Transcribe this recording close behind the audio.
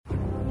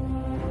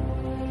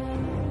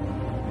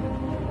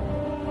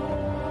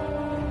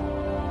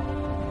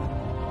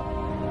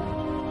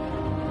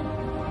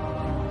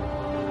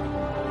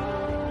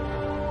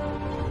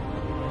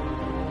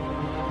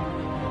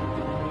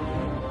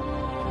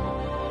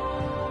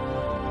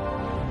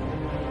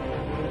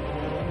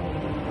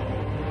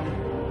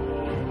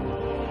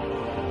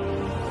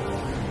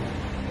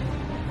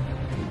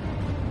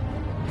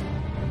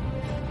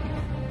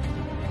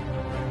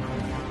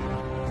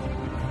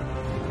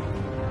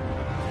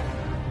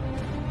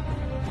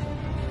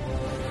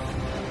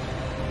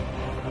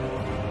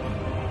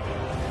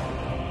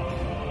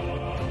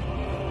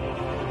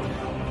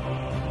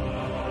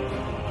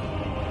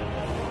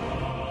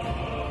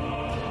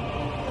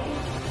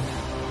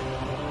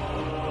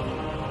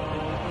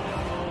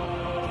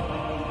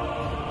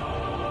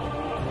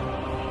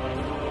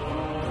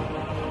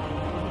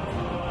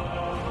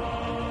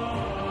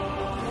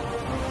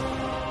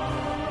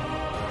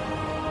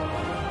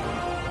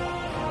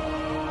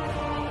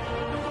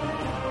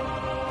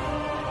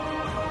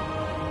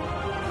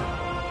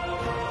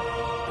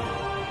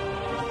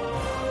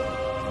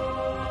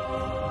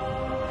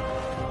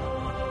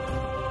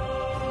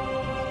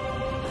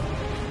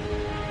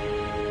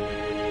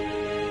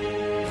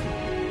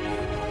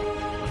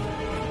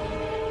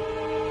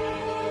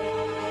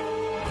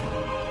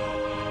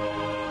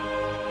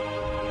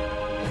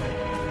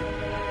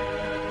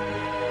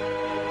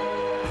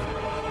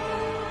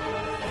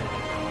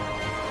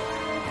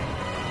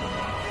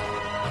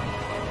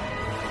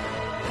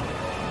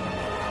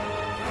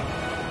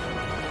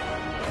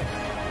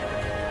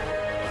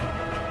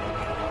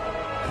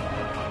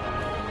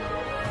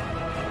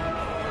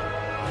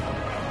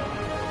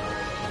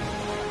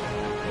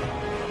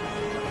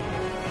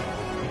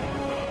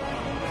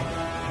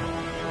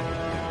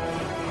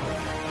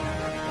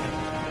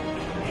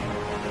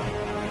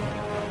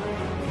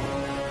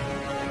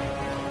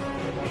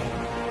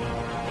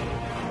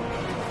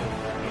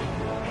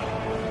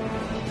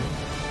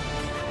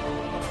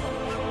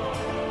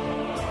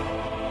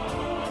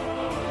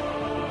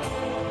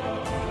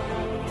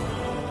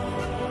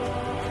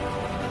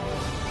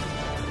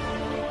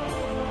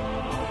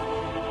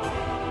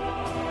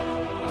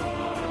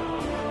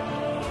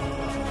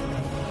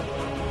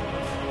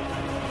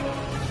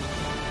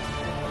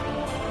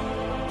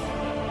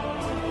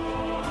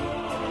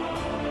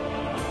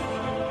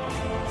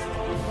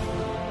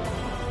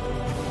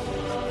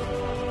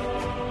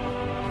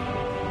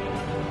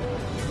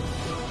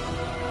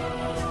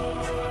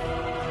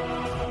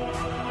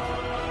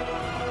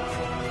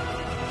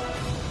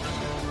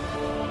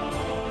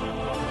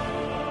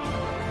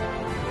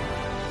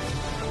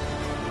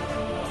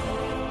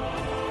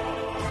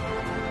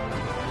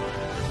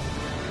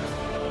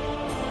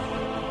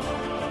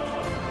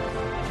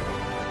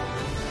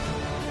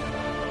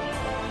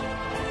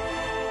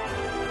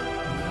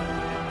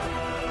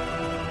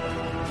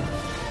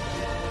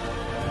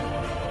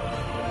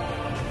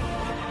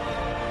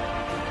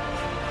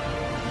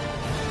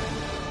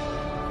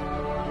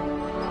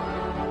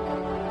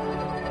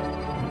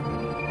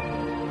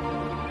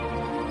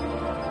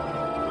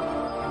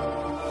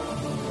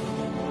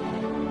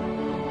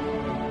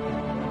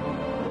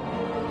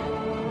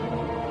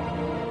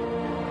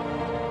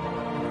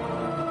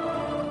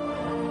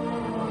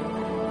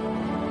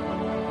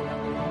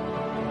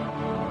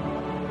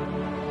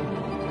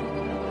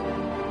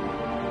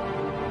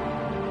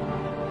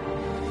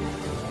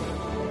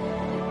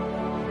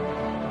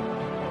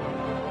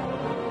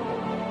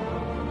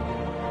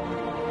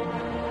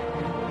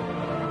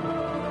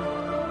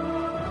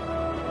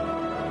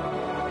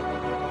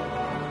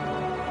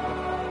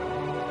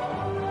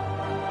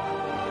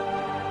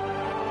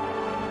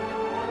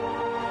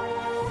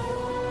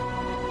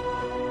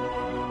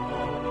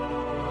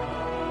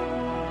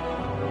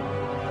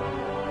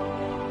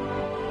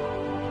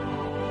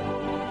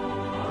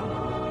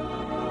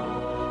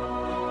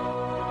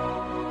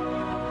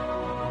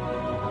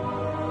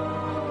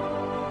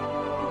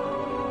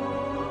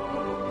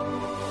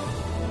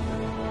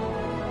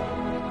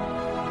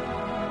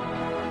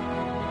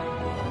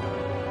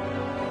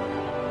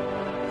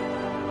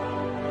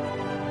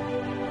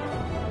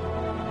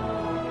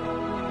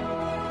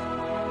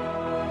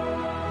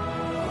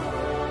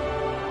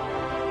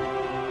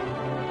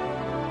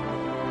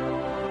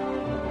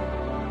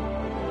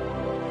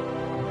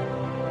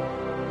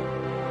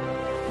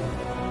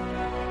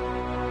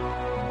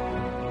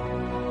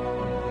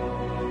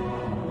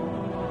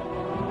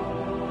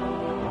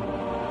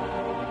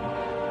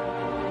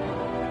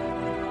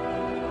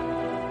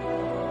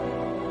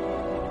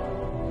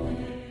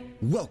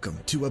Welcome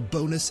to a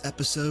bonus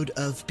episode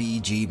of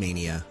BG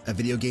Mania, a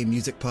video game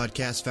music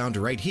podcast found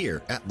right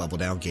here at Level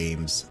Down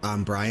Games.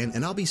 I'm Brian,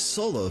 and I'll be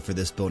solo for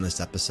this bonus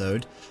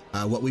episode.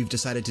 What we've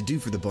decided to do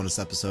for the bonus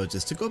episodes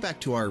is to go back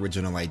to our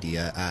original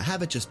idea,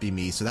 have it just be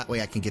me, so that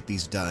way I can get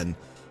these done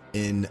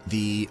in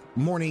the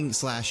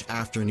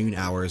morning/afternoon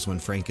hours when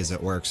Frank is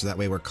at work, so that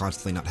way we're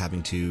constantly not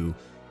having to,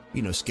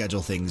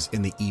 schedule things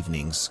in the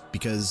evenings.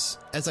 Because,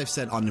 as I've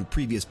said on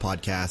previous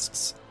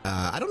podcasts,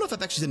 I don't know if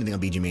I've actually said anything on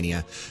BG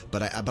Mania,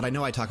 but I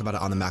know I talk about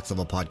it on the Max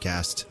Level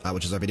podcast,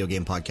 which is our video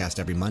game podcast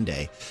every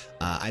Monday.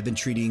 I've been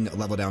treating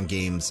Level Down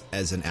Games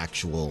as an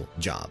actual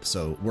job,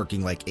 so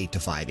working like 8 to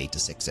 5, 8 to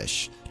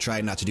 6-ish.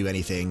 Trying not to do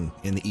anything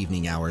in the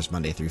evening hours,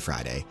 Monday through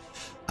Friday.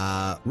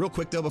 Real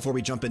quick, though, before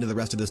we jump into the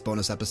rest of this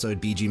bonus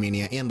episode, BG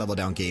Mania and Level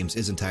Down Games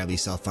is entirely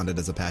self-funded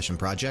as a passion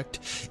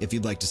project. If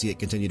you'd like to see it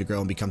continue to grow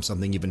and become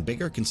something even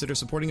bigger, consider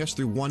supporting us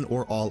through one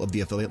or all of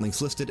the affiliate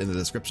links listed in the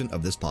description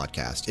of this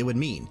podcast. It would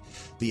mean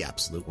the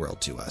absolute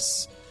world to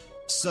us.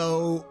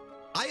 So,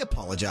 I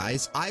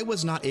apologize. I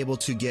was not able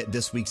to get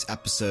this week's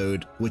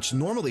episode, which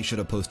normally should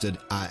have posted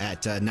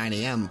at 9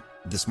 a.m.,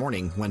 this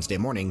morning, Wednesday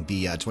morning,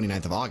 the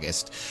 29th of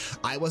August.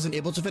 I wasn't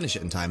able to finish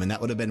it in time, and that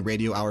would have been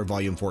Radio Hour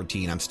Volume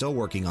 14. I'm still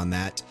working on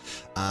that.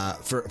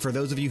 For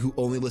those of you who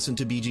only listen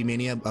to BG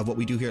Mania of what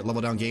we do here at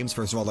Level Down Games,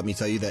 first of all, let me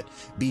tell you that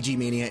BG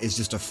Mania is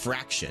just a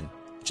fraction,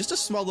 just a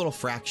small little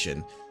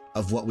fraction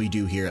of what we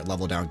do here at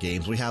Level Down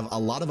Games. We have a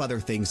lot of other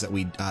things that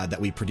we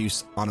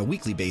produce on a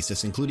weekly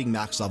basis, including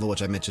Max Level,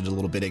 which I mentioned a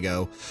little bit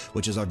ago,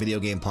 which is our video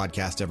game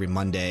podcast every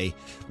Monday.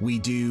 We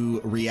do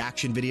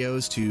reaction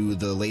videos to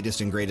the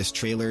latest and greatest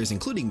trailers,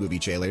 including movie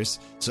trailers.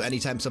 So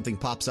anytime something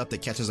pops up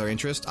that catches our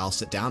interest, I'll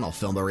sit down, I'll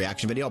film a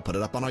reaction video, I'll put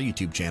it up on our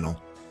YouTube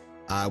channel.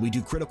 We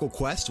do Critical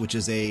Quest, which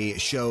is a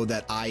show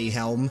that I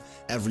helm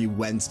every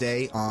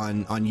Wednesday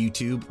on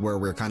YouTube, where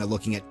we're kind of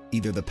looking at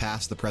either the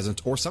past, the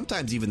present, or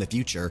sometimes even the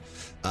future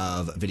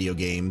of video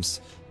games.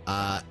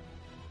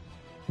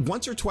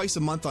 Once or twice a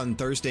month on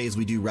Thursdays,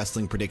 we do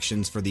wrestling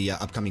predictions for the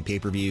upcoming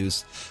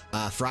pay-per-views.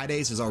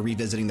 Fridays is our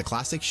Revisiting the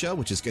Classics show,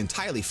 which is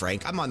entirely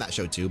Frank. I'm on that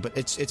show too, but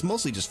it's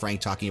mostly just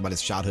Frank talking about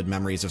his childhood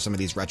memories of some of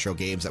these retro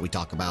games that we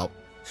talk about.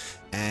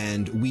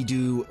 And we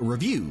do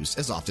reviews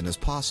as often as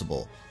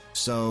possible.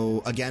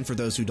 So, again, for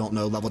those who don't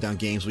know, Level Down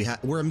Games,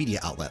 we're a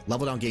media outlet.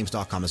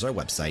 LevelDownGames.com is our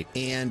website.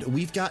 And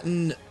we've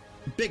gotten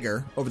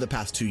bigger over the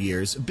past 2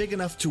 years, big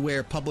enough to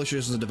where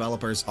publishers and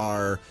developers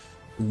are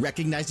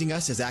recognizing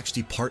us as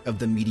actually part of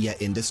the media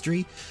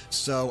industry.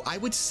 So I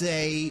would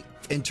say,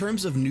 in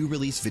terms of new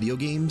release video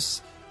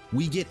games,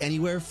 we get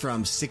anywhere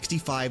from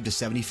 65 to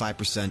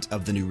 75%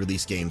 of the new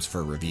release games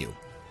for review.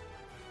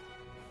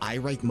 I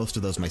write most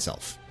of those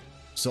myself.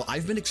 So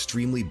I've been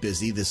extremely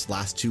busy this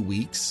last 2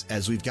 weeks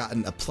as we've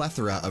gotten a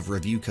plethora of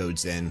review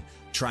codes in,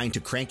 trying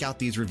to crank out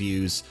these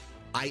reviews.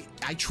 I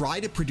try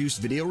to produce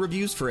video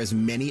reviews for as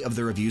many of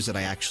the reviews that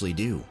I actually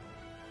do.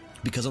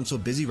 Because I'm so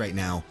busy right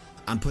now,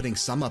 I'm putting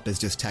some up as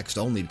just text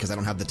only because I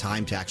don't have the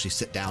time to actually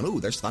sit down. Ooh,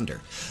 there's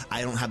thunder.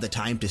 I don't have the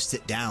time to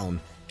sit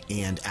down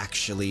and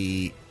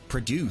actually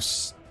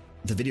produce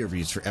the video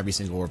reviews for every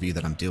single review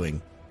that I'm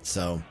doing.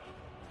 So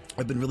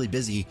I've been really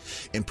busy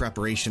in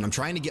preparation. I'm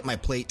trying to get my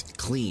plate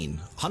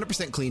clean,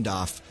 100% cleaned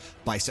off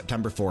by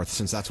September 4th,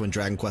 since that's when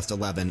Dragon Quest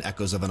XI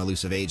Echoes of an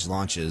Elusive Age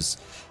launches.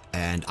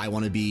 And I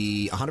want to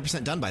be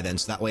 100% done by then,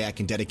 so that way I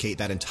can dedicate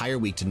that entire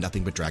week to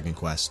nothing but Dragon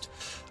Quest.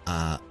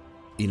 I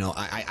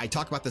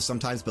talk about this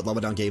sometimes, but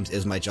Level Down Games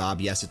is my job.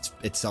 Yes,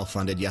 it's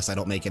self-funded. Yes, I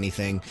don't make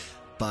anything,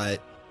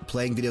 but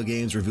playing video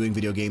games, reviewing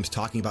video games,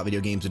 talking about video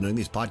games, and doing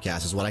these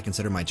podcasts is what I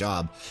consider my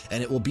job,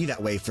 and it will be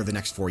that way for the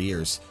next 4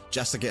 years.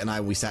 Jessica and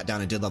I, we sat down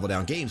and did Level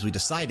Down Games. We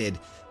decided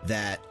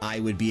that I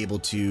would be able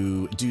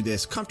to do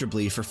this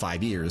comfortably for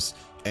 5 years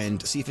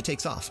and see if it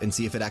takes off and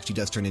see if it actually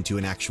does turn into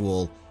an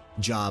actual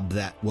job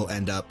that will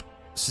end up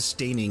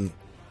sustaining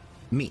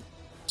me.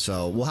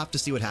 So we'll have to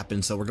see what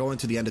happens. So we're going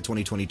to the end of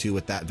 2022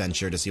 with that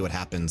venture to see what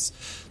happens.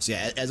 So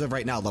yeah, as of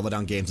right now, Level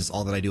Down Games is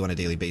all that I do on a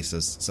daily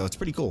basis. So it's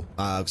pretty cool.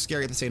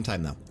 Scary at the same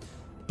time, though.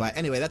 But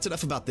anyway, that's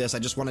enough about this. I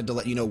just wanted to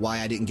let you know why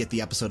I didn't get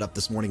the episode up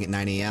this morning at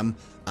 9 a.m.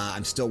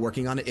 I'm still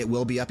working on it. It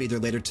will be up either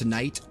later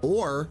tonight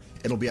or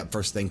it'll be up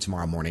first thing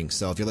tomorrow morning.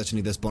 So if you're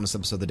listening to this bonus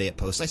episode the day it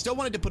posts, I still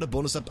wanted to put a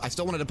bonus up. I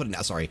wanted to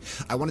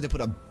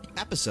put an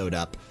episode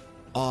up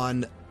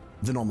on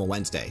the normal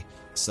Wednesday.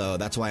 So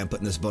that's why I'm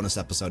putting this bonus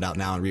episode out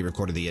now and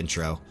re-recorded the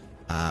intro.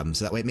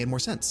 So that way it made more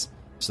sense.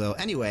 So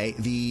anyway,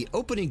 the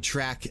opening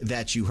track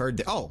that you heard,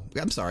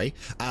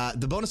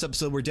 the bonus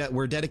episode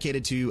we're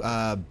dedicated to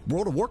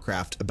World of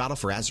Warcraft, Battle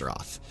for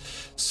Azeroth.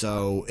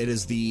 So it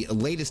is the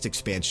latest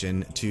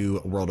expansion to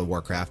World of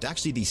Warcraft,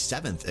 actually the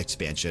 7th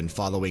expansion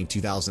following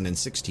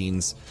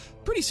 2016's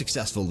pretty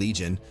successful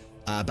Legion.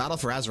 Battle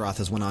for Azeroth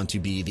has went on to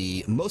be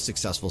the most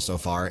successful so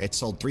far. It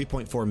sold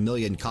 3.4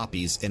 million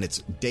copies in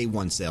its day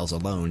one sales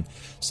alone,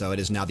 so it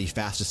is now the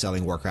fastest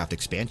selling Warcraft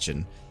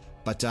expansion.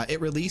 But it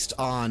released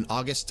on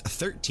August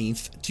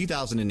 13th,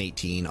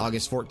 2018,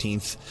 August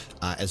 14th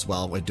as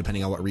well,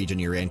 depending on what region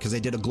you're in, because they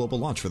did a global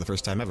launch for the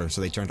first time ever.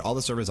 So they turned all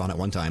the servers on at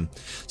one time.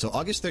 So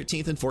August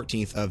 13th and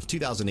 14th of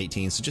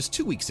 2018, so just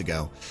 2 weeks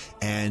ago.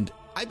 And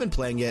I've been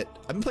playing it.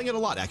 I've been playing it a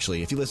lot,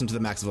 actually. If you listen to the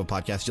Maximum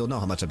podcast, you'll know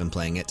how much I've been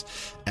playing it.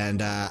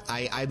 And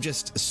I'm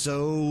just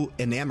so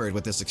enamored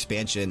with this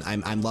expansion.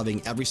 I'm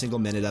loving every single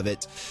minute of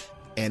it,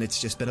 and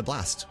it's just been a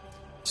blast.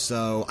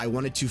 So I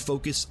wanted to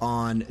focus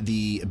on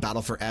the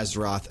Battle for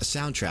Azeroth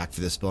soundtrack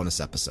for this bonus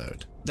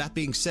episode. That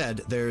being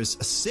said,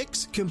 there's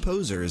 6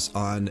 composers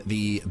on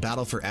the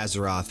Battle for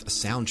Azeroth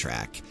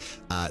soundtrack.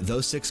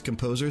 Those 6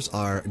 composers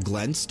are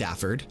Glenn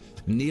Stafford,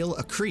 Neil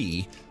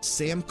Acree,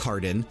 Sam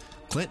Carden,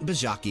 Clint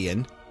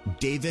Bajakian,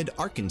 David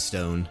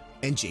Arkenstone,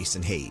 and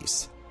Jason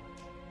Hayes.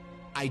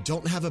 I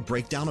don't have a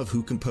breakdown of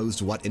who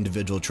composed what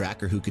individual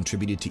track or who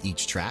contributed to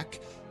each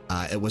track.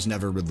 It was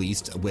never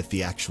released with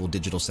the actual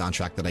digital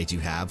soundtrack that I do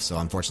have, so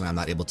unfortunately I'm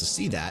not able to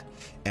see that.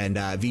 And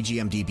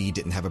VGMDB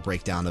didn't have a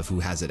breakdown of who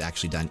has it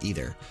actually done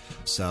either.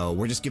 So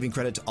we're just giving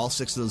credit to all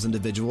 6 of those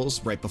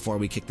individuals right before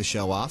we kick the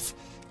show off.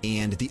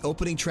 And the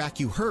opening track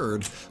you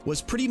heard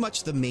was pretty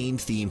much the main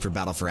theme for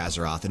Battle for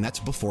Azeroth, and that's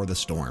Before the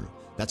Storm.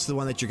 That's the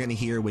one that you're going to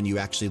hear when you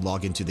actually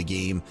log into the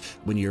game,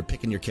 when you're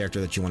picking your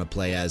character that you want to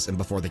play as, and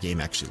before the game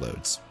actually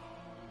loads.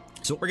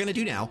 So what we're going to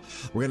do now,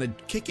 we're going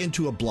to kick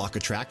into a block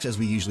of tracks as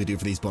we usually do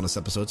for these bonus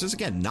episodes. There's,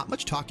 again, not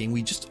much talking.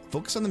 We just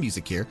focus on the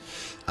music here.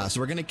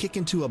 So we're going to kick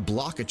into a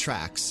block of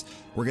tracks.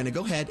 We're going to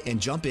go ahead and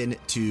jump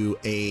into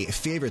a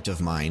favorite of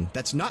mine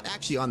that's not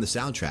actually on the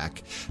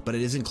soundtrack, but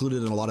it is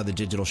included in a lot of the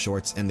digital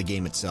shorts and the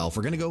game itself.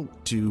 We're going to go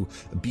to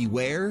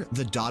Beware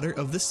the Daughter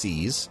of the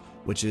Seas,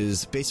 which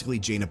is basically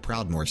Jaina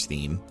Proudmoore's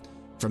theme.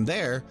 From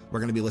there, we're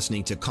going to be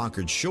listening to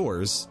Conquered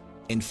Shores,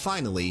 and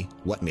finally,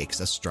 What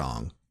Makes Us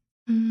Strong.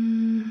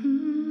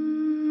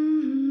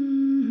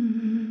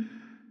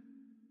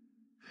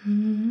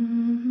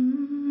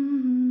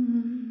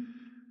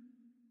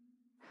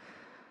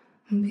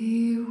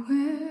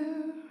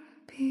 Beware,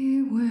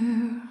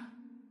 beware,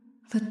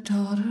 the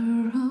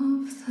daughter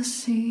of the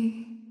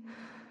sea.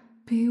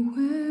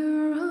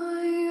 Beware,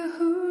 I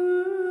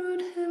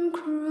heard him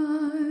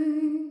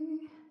cry.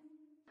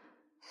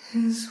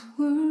 His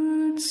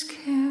words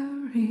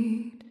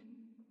carried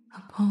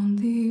upon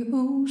the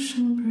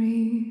ocean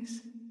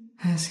breeze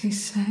as he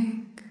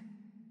sank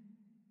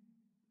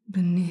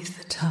beneath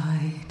the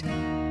tide.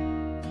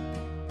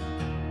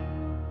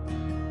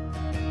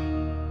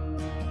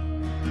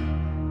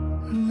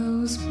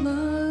 Those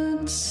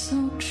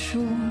blood-soaked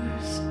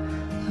shores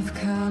of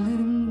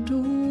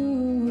Kalimdor,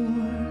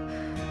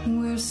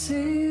 where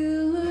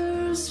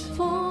sailors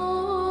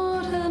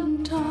fought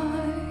and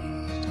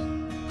died,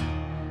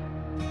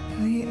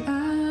 the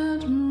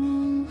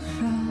admiral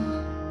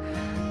fell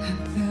at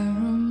their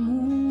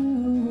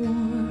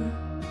amour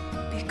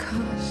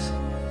because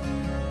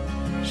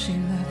she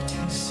left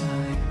his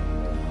side.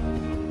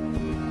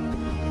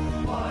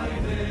 Why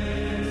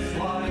this,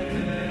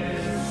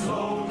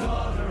 oh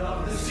daughter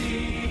of the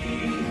sea?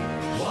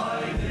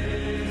 Why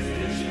this,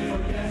 did she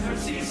forget her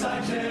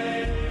seaside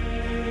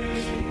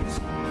days?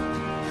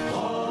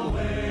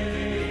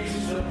 Always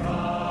the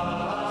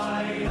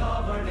pride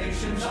of our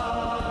nation's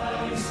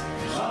eyes.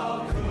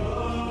 How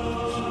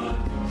could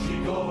she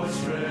go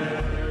astray?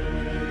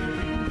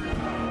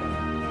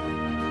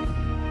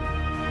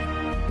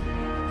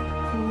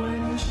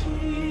 When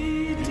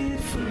she did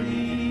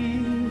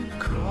flee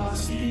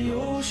across the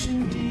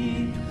ocean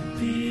deep,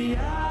 the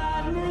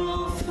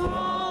admiral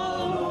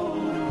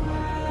followed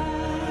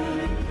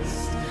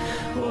west.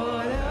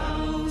 What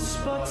else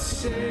but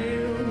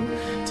sail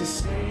to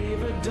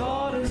save a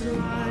daughter's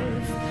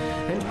life,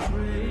 and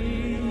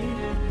prayed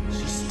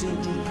she still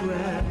drew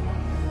breath.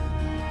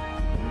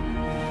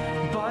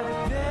 But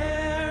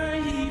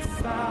there he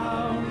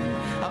found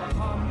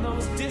upon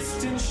those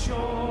distant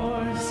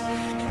shores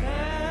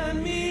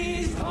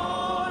enemies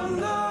on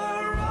the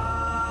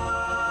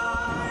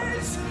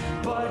rise.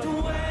 But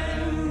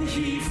when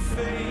he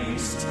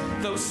faced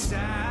those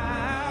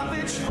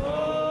savage foes,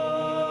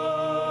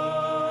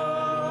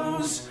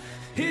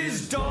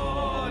 his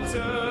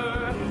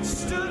daughter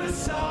stood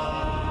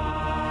aside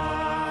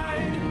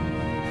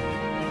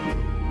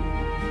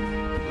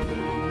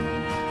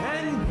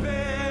and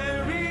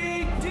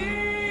buried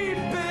deep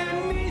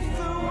beneath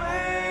the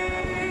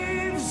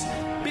waves,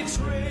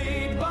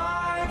 betrayed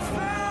by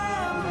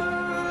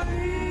family,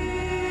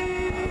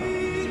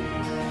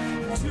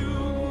 to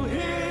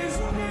his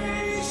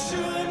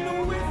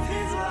nation with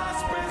his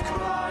last breath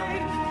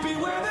cried,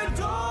 beware the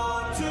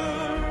daughter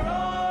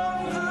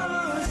of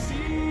the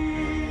sea.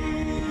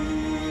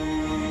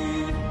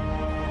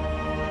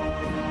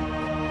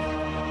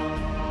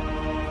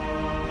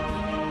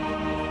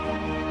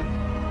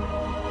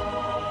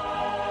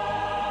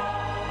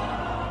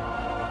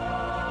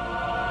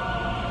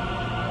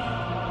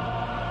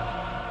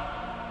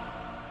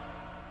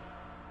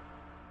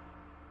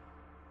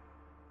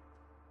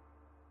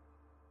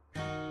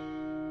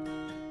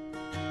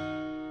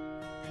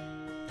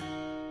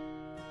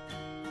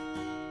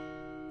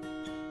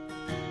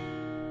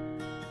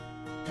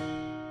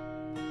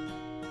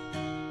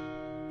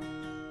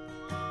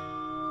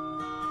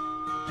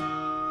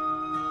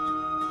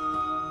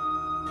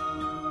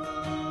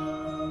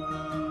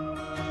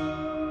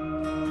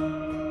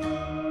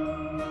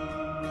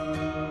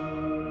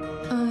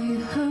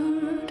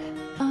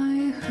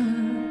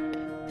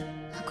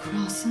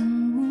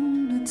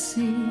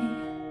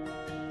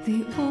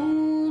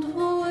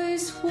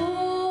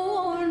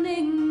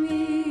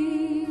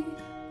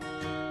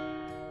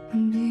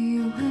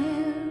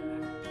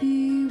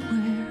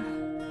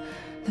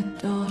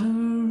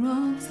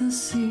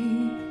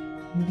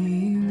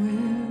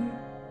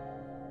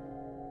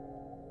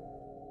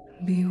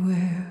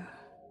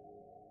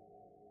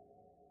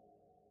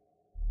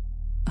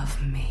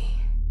 me.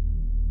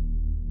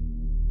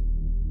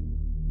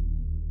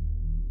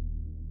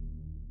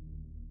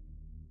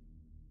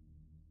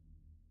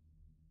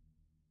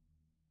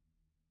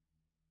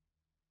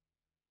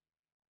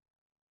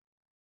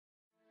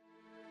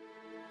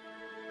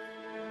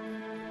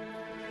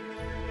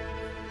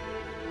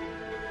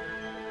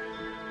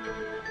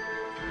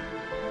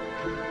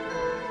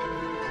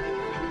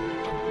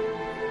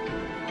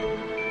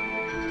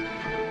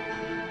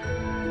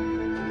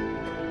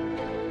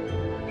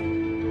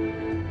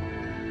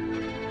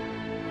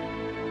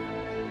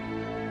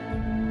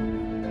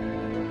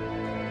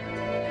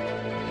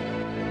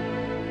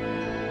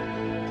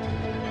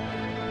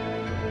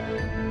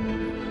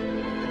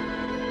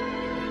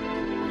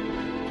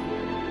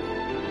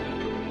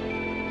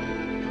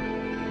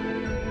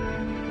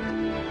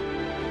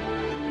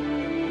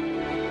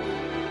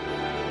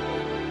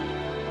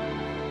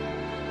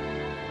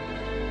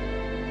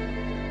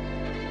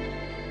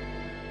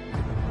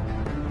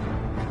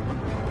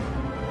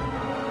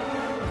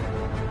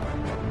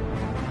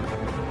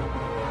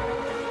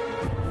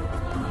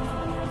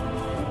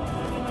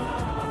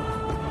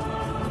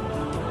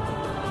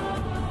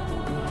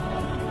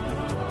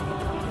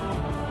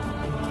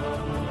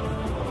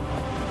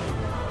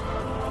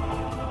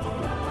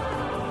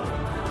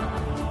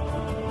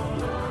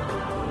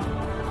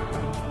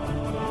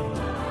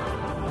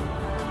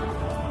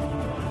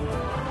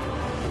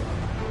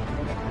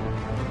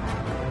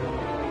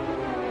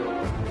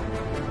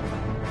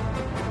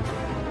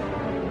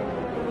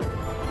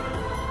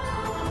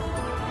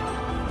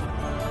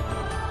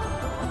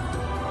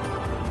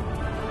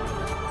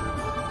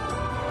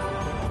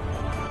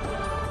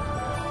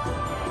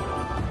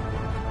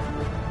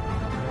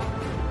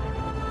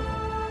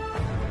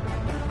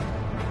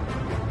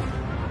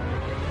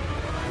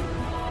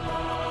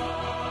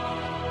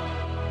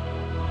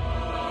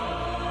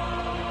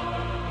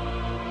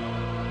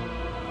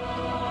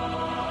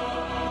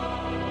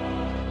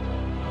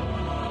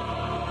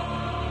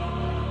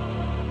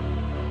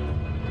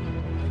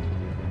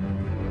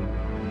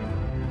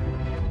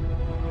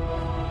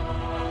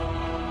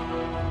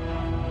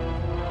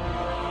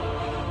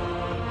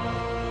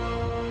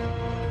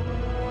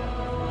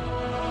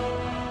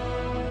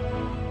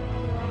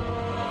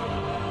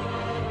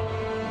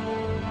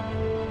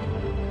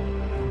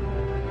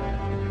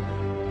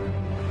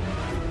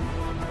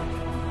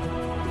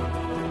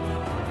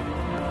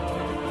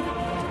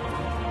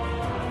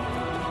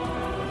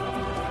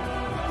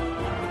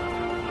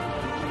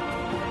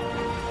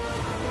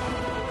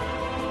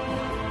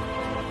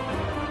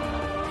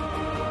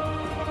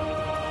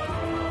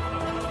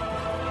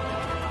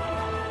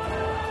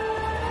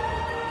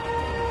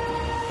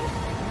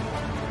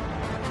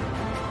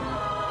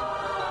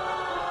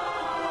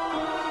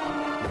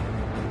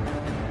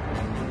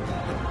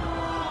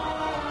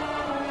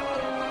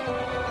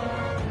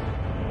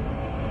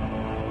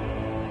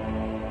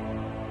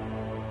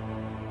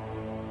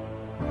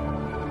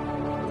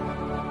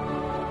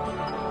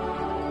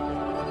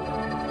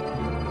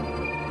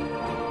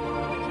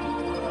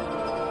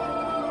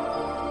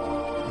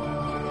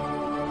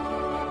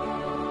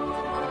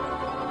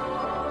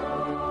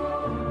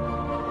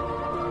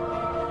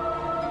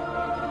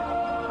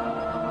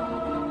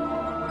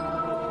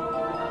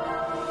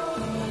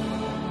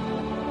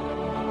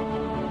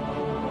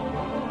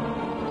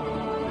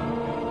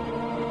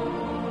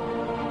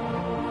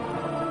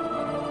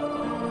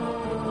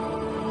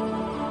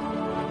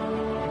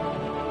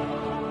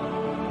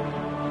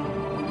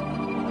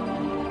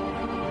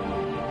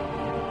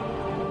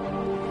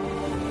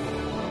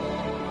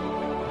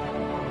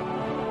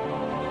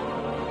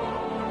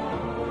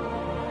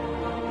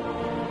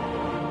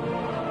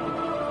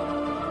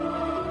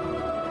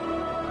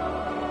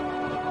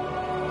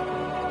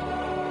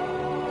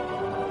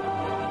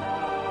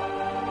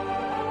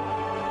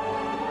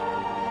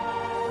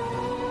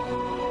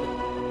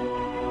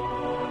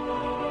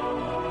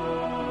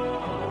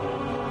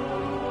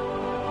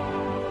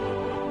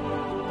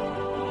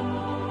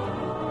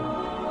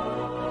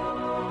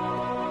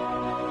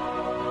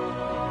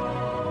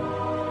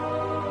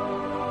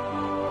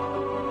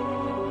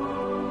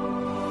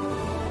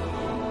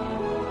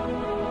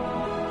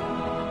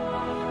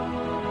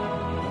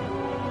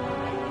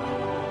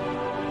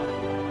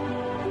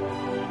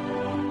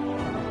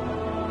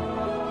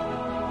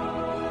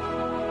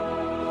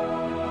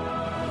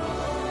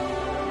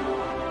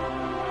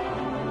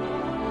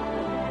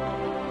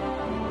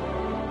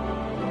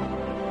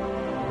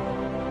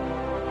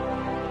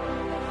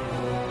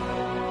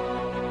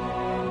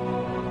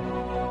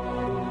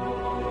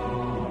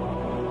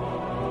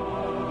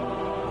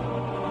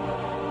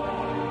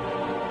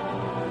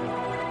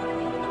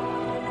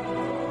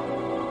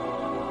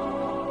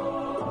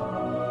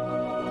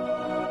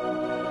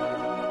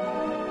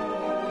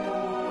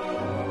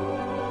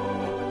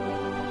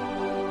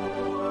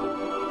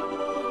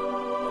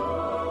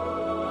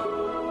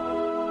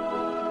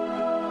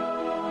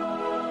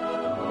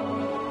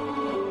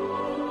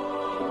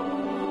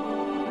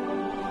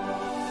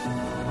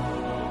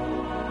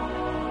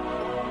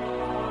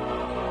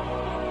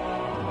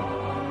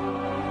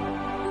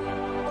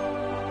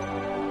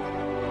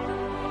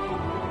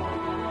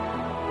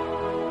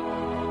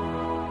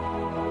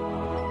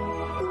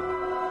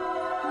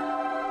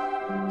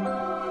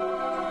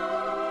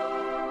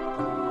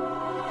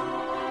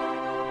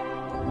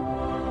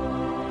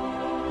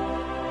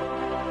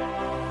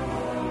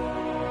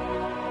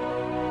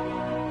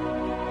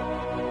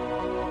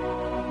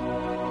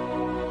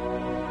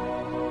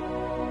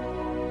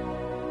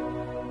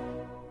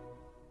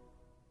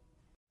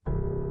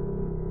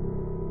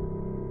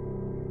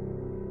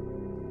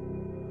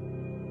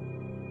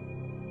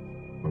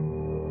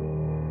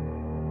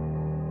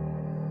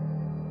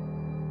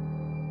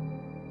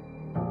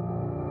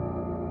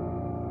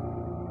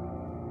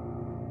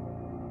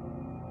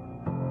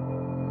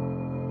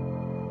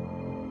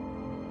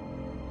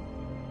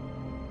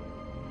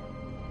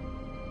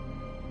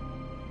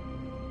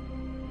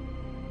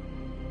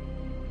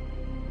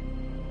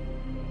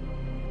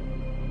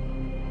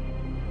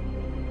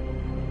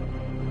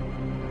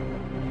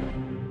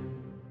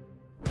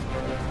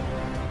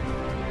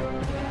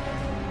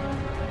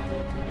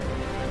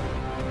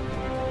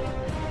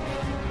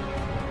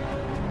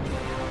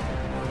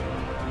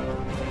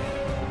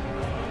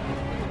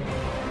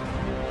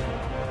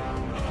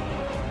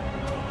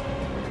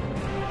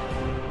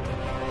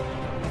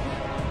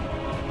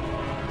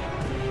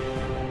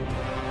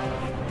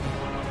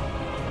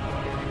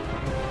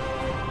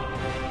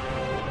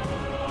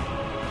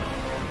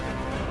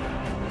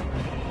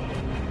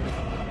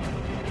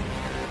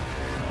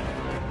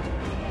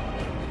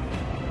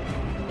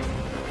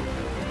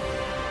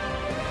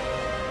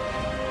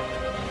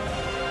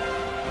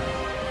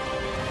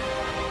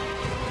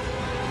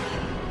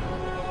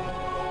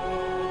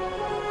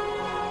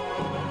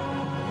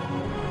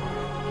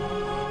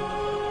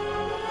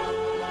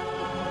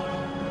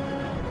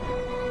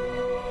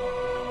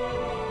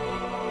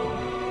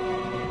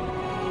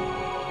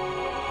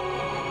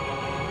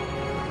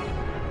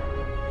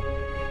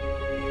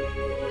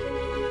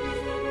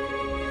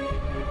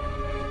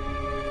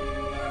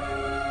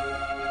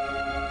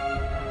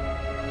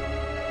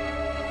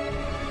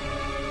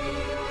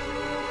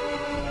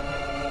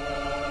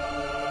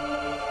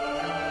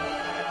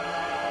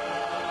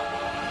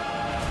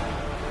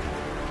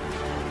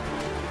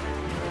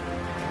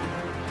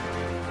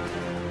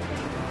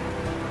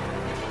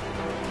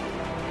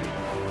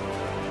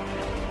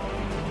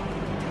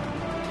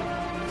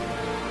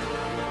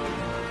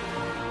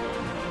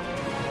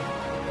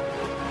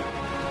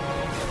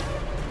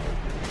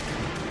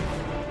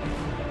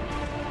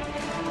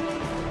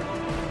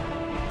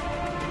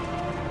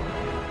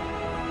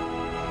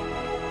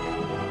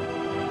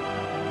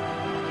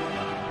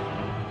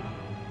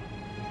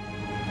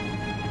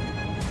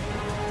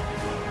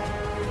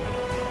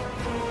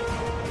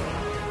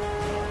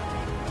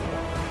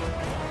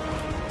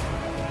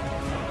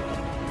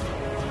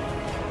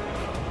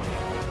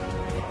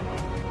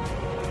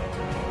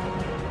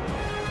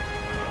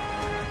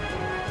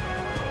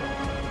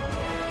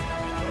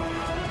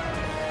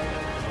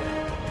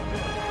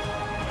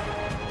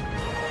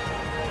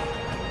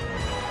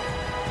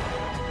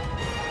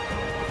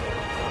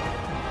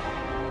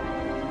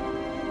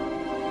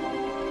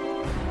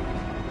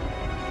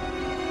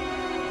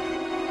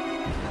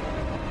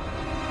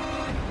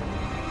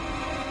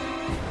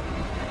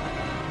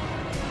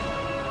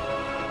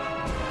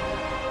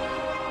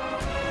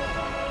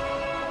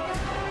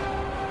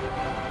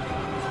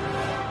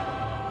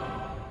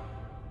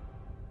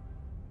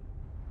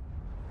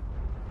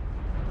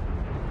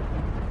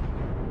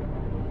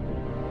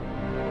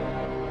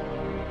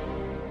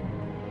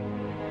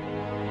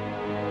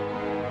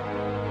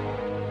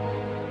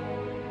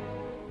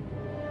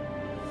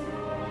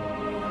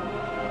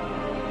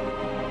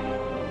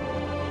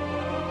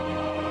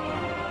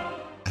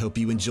 hope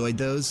you enjoyed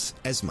those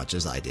as much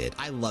as I did.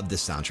 I love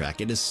this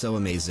soundtrack. It is so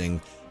amazing.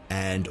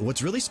 And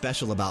what's really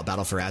special about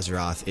Battle for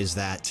Azeroth is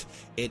that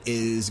it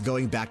is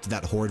going back to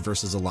that Horde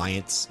versus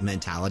Alliance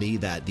mentality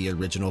that the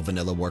original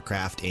vanilla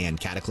Warcraft and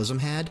Cataclysm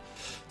had.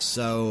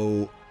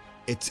 So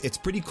it's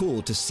pretty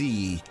cool to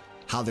see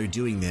how they're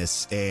doing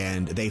this,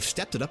 and they've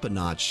stepped it up a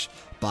notch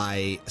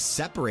by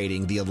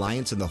separating the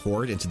Alliance and the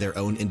Horde into their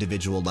own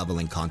individual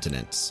leveling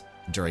continents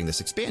during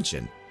this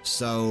expansion.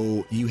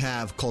 So you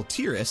have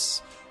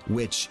Kultiris,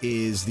 which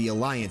is the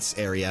Alliance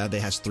area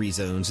that has 3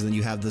 zones, and then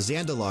you have the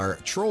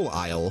Zandalar Troll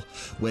Isle,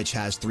 which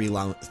has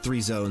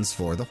 3 zones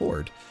for the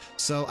Horde.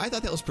 So I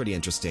thought that was pretty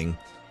interesting.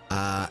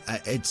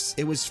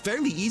 It was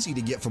fairly easy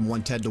to get from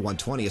 110 to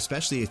 120,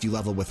 especially if you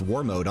level with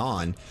War Mode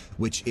on,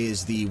 which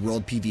is the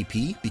world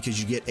PvP, because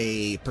you get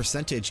a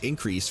percentage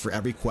increase for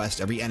every quest,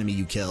 every enemy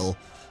you kill.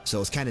 So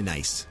it's kind of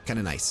nice,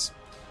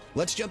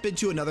 Let's jump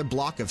into another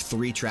block of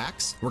 3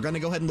 tracks. We're going to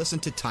go ahead and listen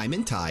to Time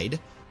and Tide,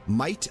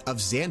 Might of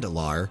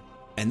Zandalar,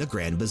 and the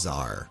Grand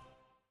Bazaar.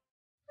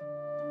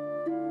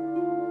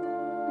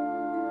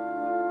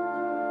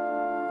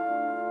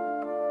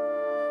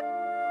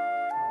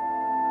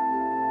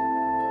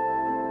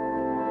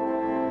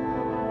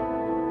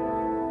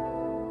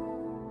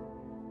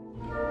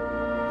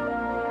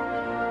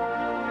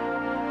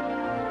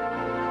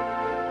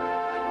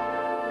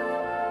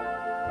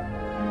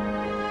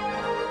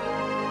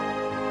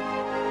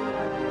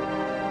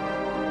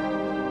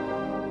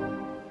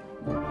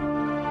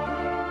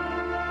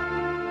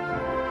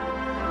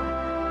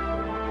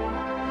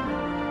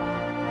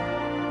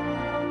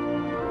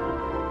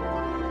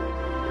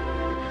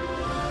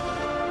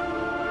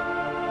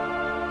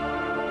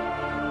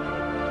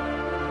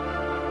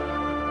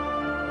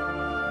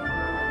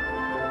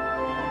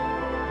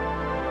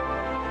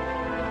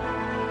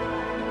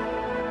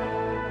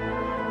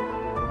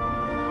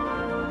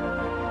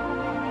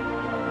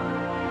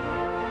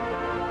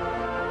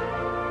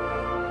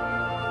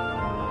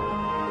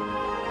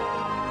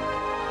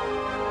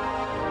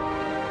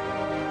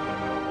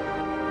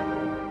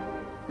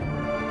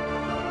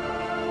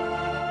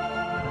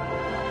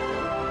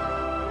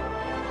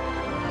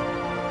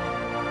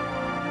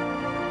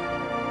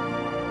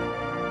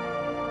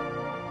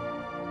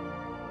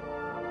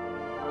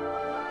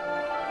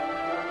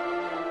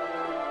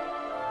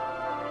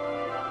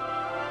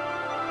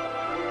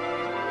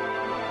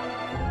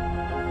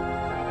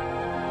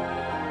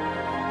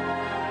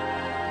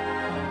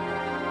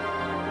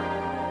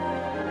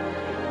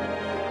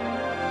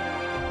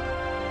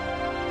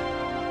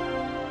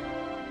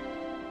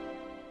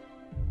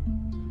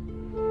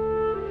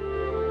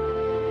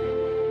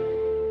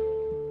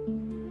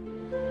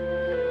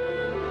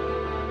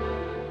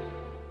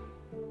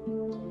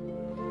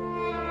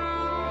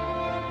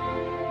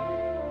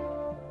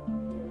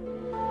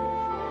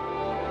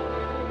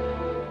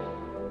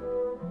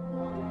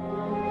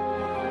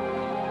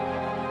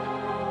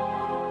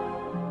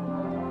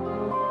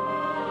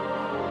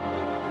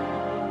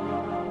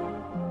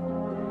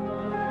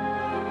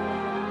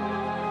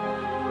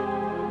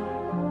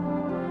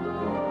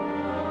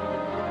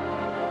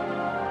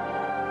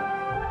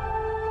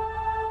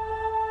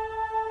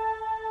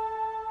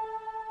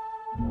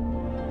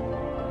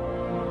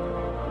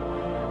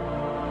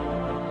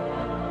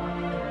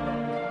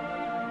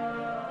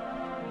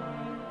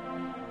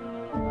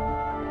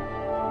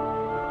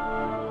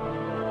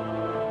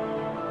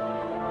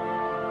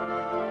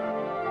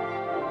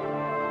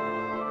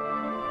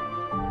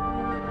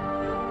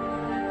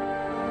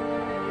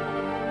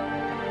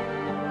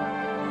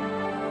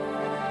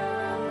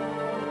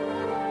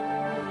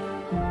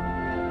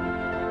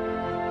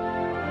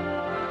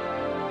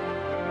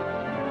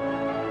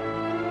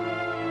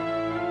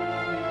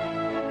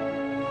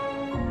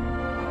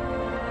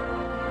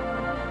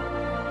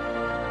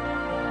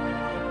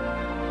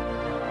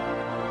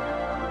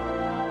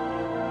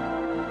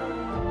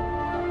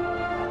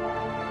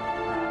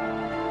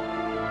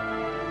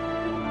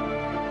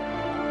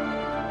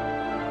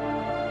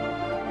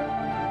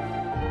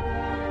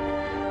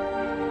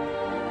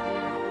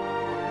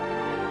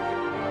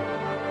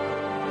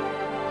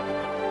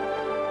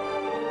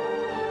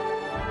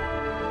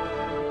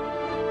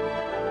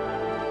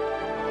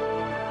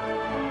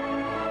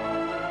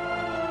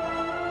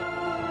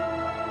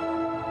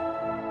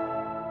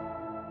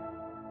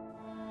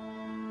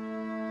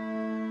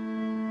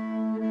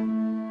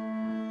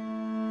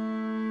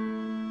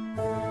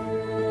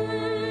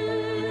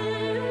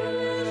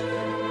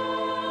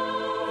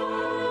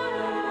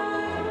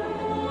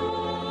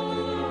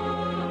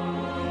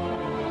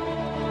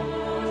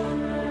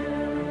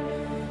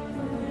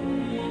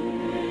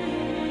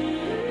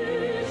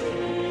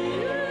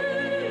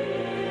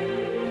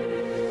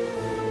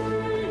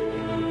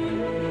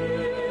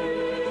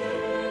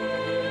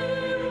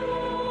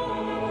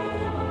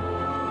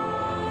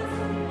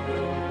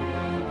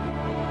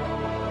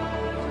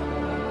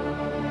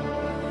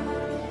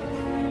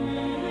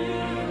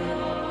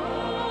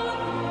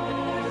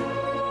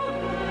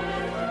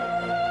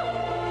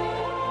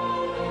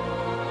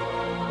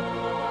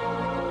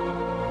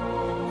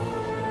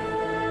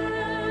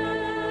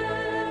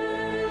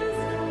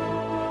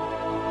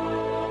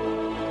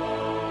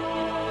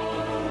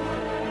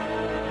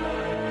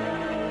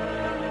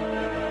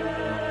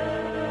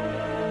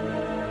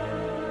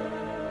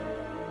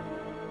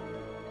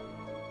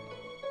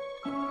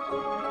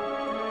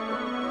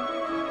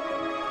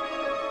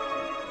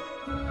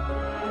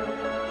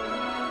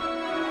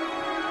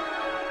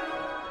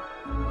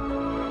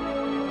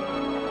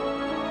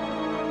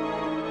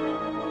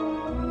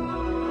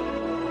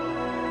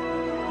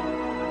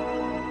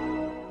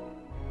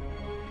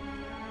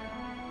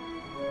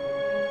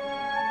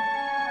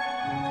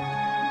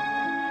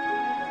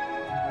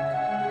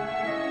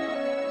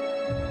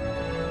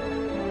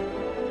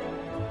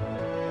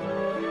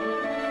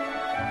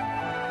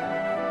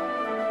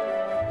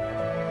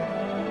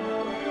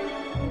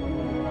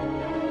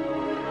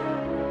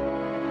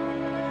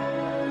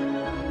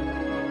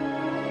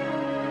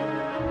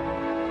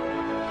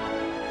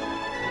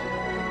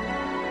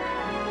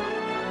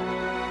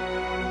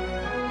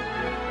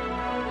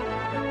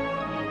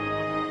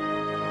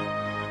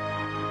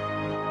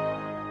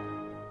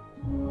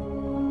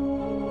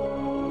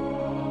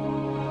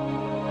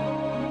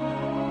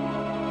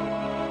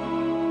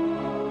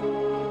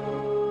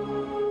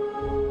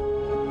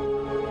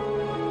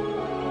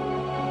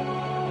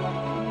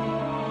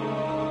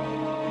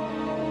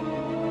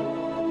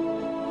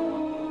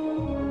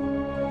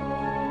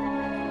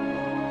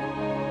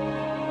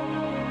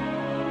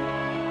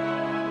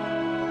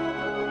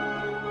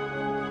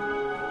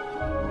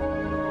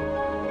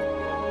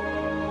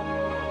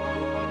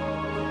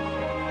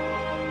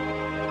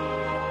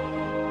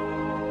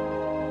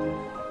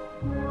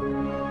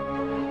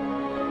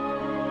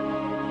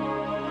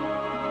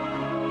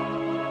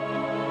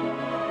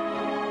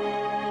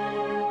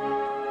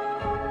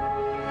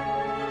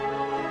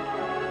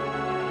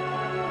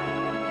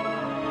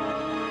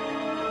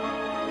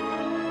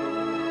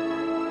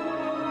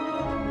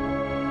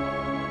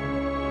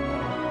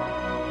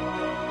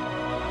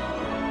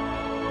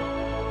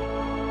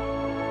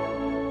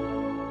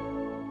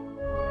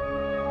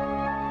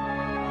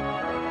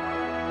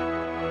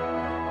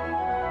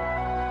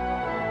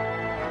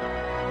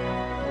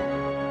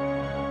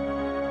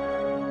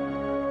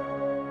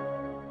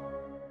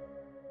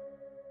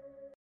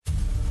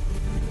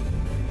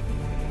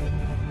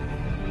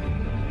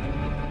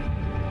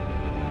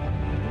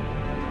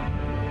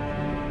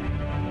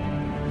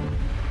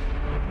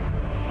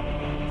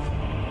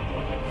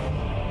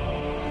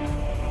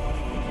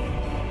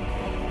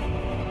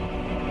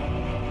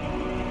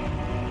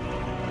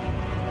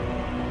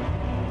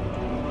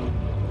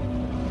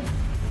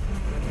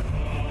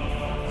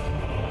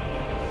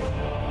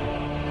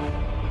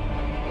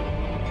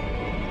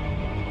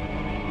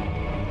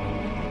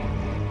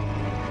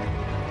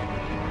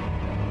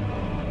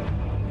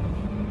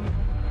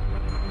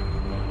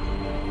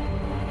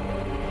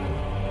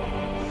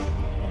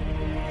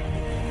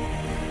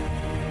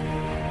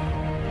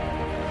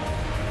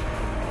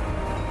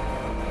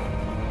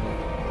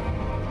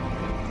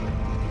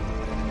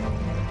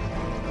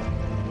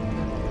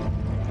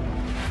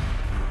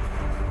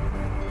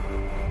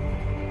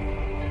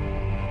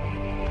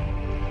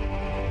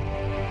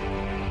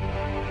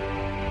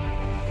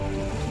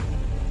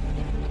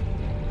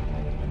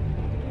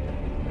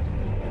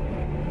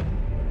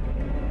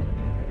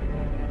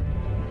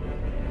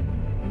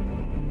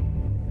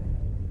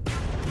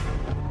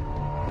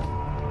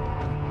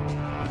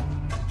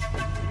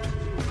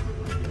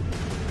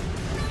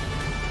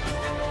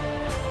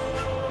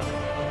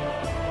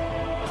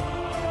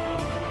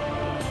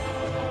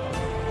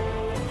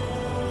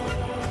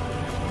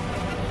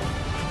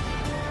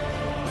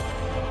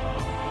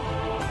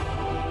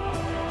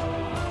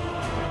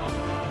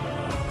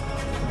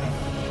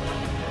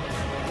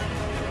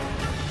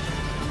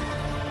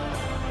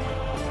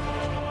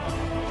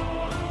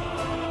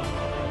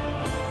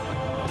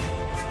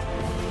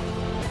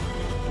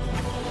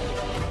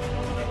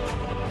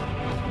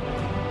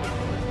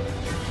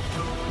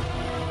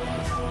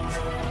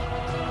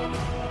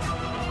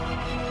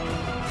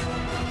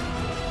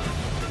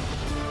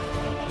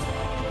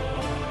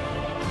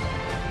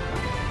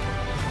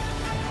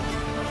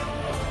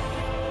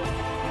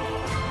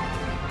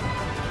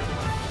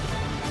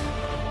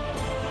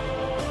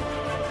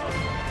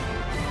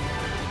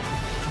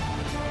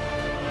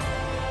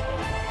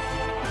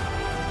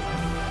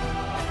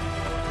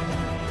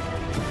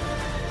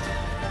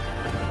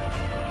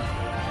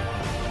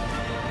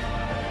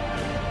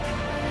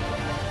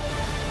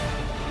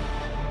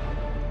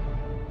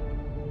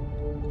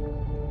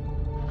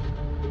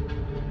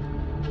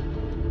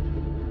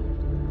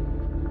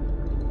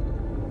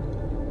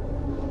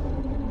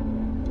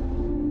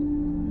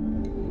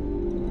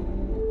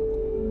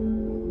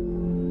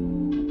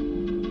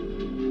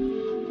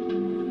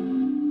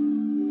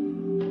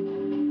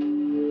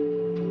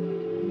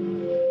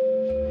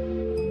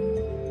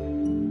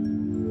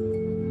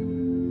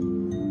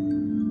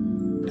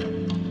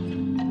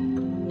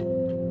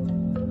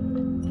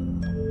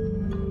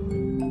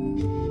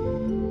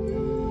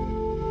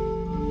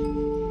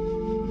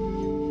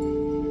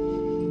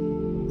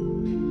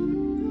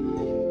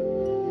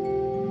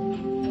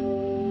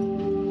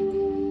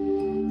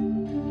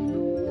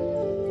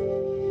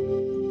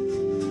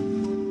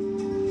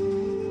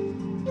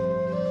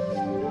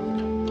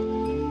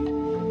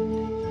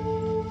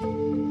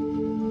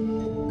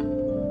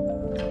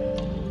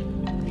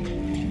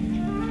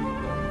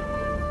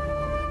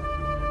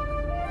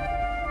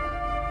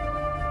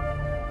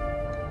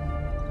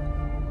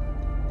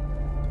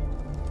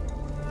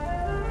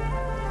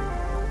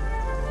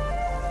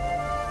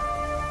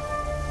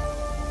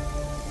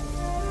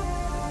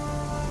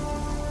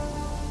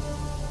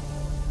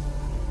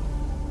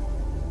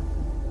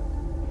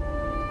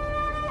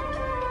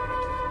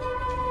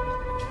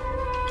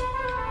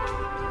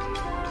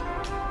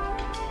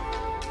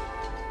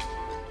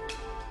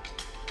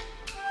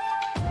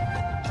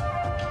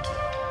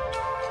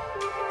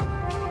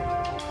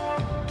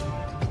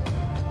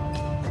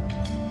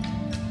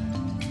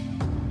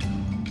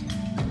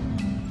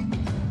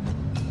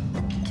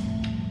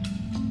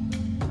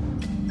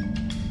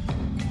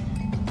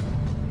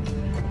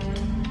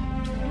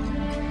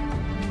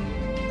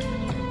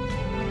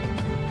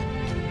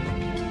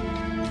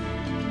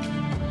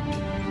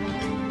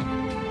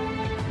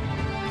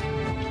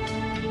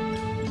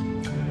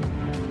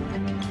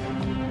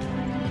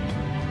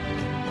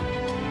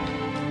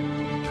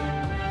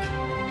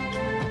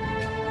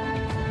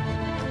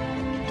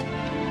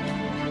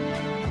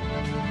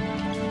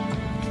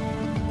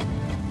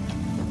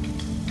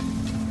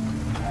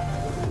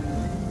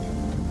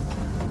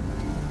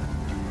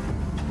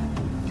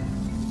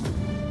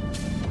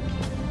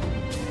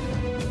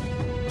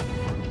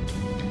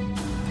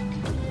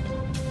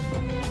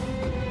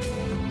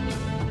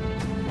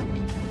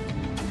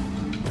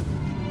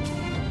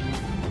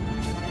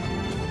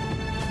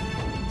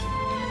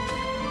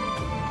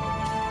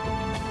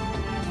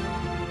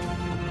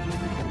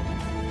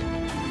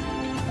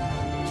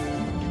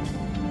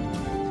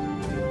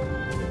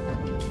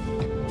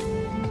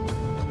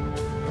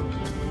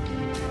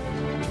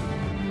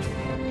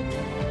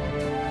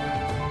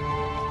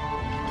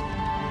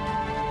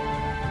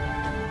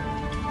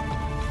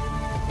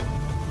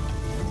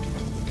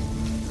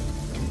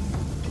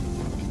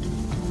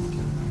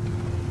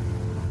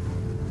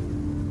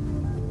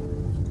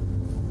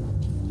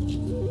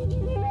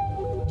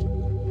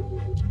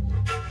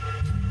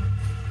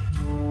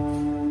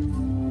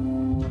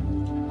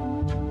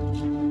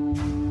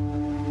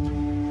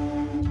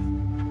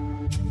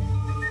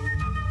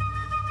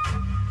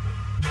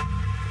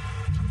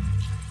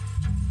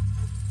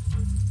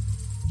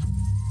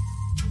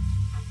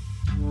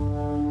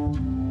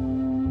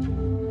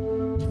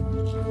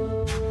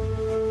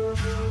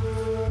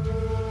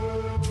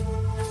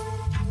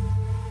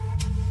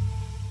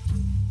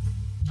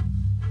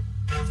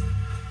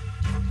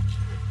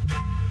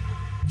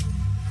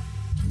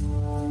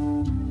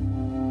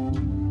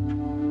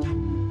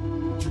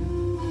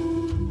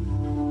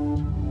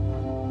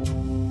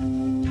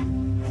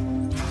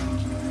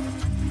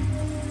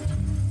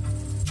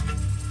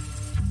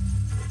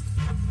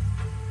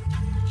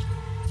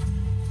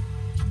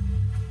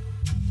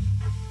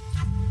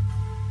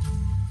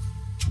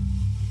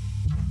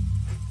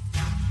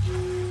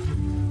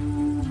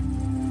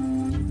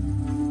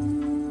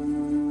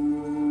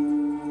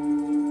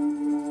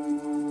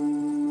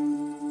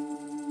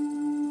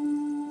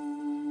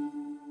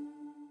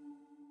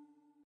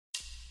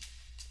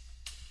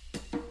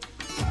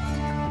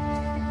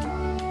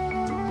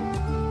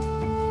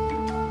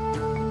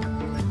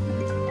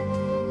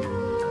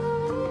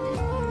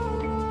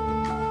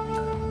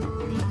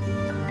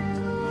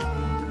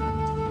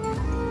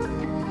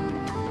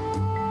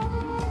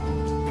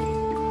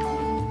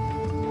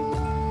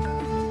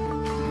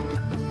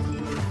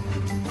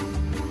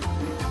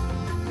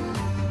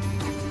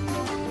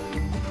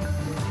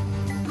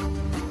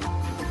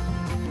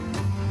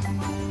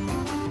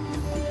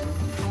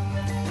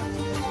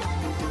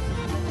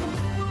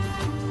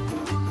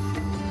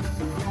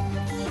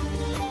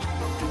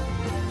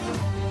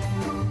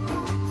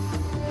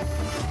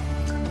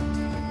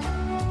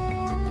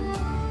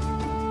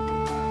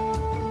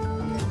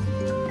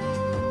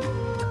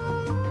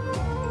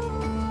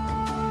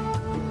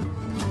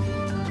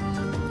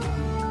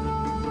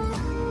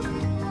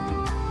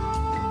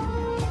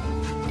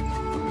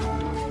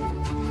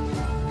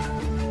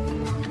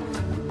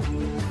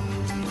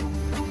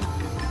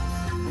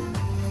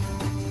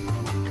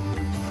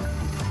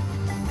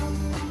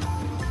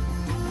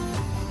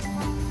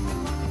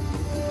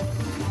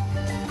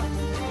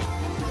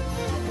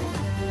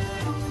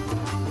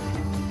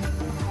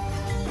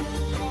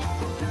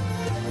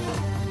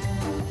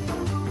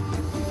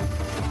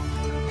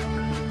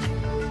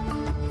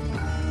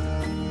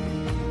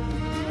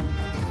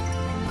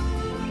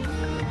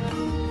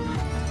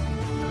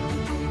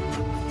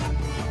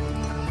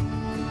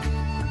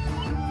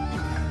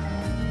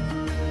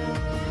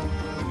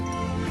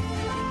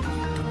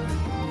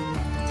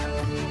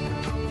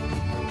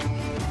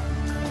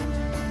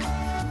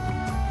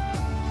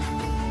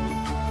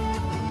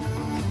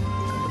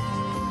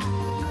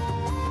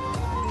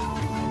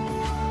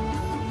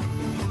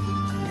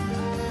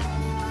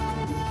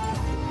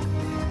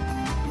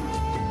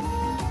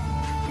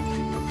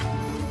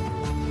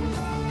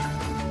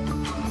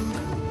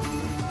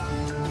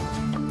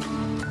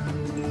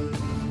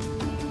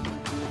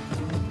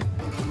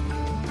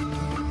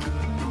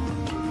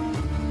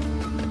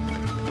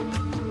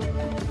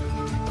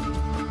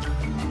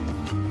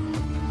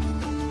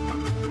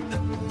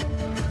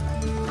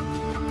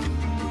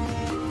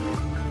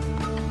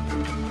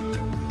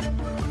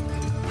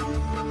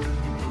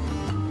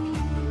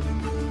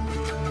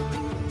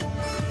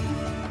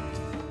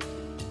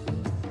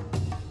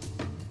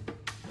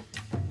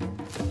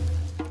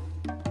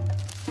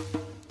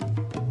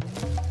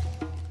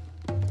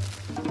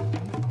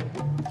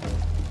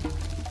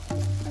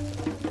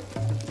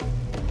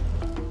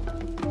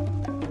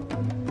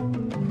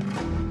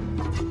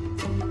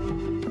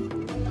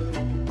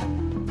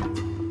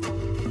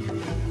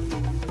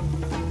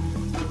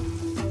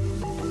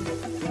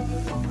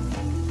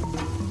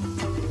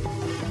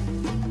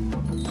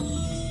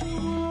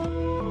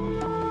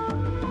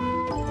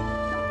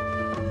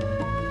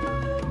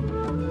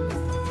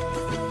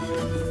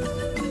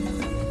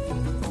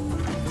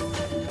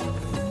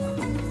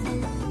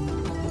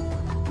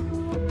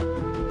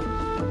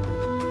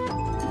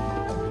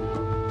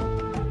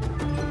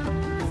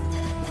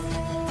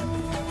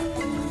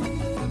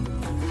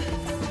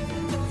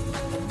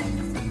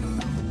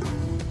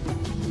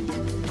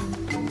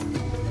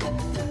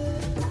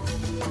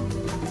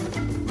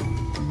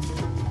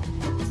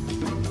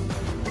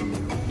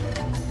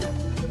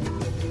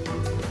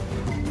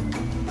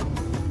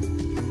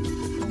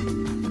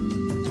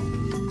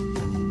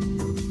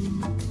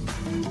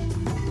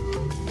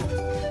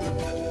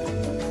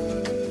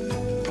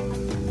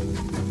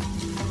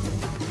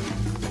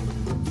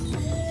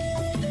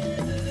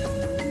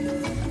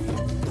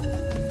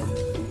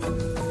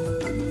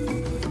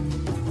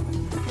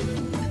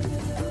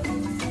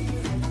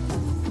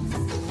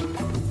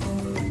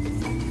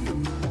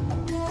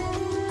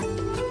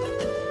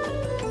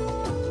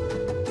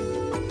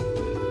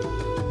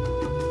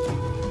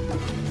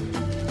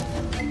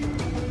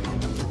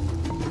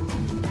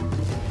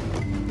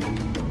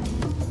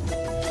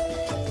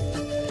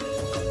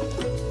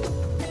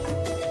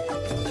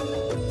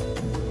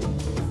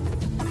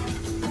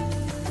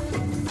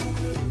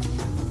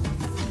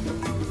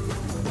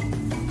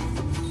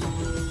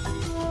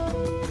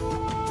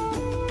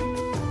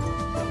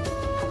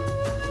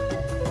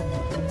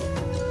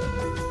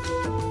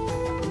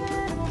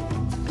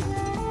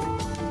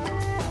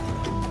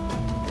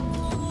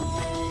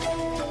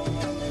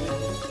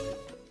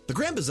 The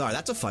Grand Bazaar,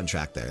 that's a fun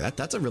track there.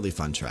 That's a really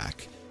fun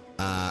track.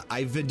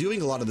 I've been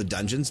doing a lot of the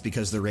dungeons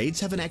because the raids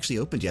haven't actually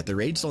opened yet. The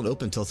raids don't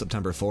open until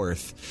September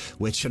 4th,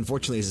 which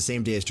unfortunately is the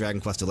same day as Dragon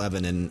Quest XI.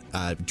 And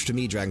to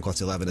me, Dragon Quest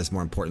XI is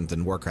more important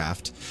than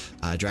Warcraft.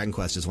 Dragon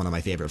Quest is one of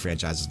my favorite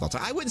franchises of all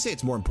time. I wouldn't say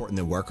it's more important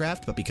than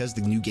Warcraft, but because the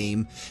new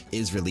game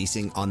is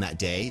releasing on that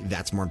day,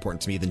 that's more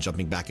important to me than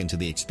jumping back into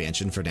the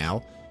expansion for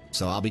now.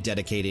 So I'll be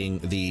dedicating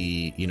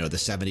the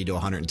 70 to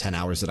 110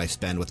 hours that I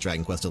spend with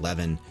Dragon Quest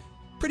XI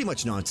pretty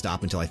much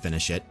nonstop until I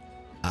finish it.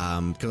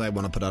 Because I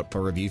want to put up a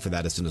review for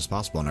that as soon as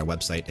possible on our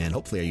website and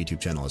hopefully our YouTube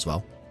channel as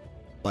well.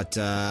 But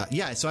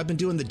yeah, so I've been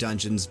doing the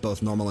dungeons,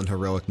 both normal and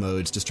heroic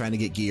modes, just trying to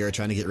get gear,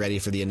 trying to get ready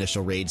for the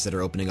initial raids that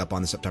are opening up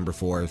on the September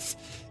 4th,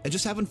 and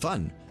just having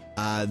fun.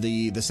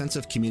 The sense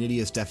of community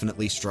is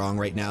definitely strong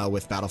right now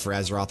with Battle for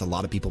Azeroth. A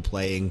lot of people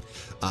playing.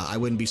 I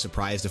wouldn't be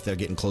surprised if they're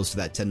getting close to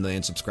that 10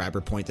 million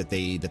subscriber point that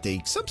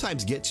they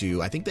sometimes get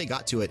to. I think they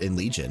got to it in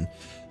Legion.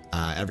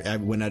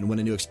 When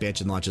a new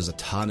expansion launches, a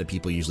ton of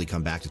people usually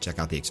come back to check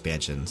out the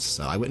expansions.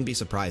 So I wouldn't be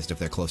surprised if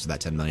they're close to that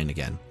 10 million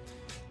again.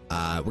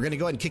 We're going to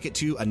go ahead and kick it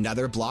to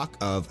another block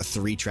of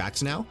 3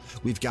 tracks now.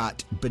 We've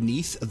got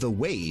Beneath the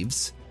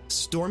Waves,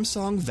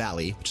 Stormsong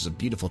Valley, which is a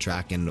beautiful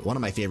track and one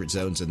of my favorite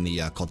zones in the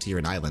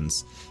Kultiran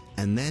Islands,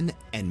 and then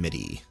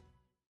Enmity.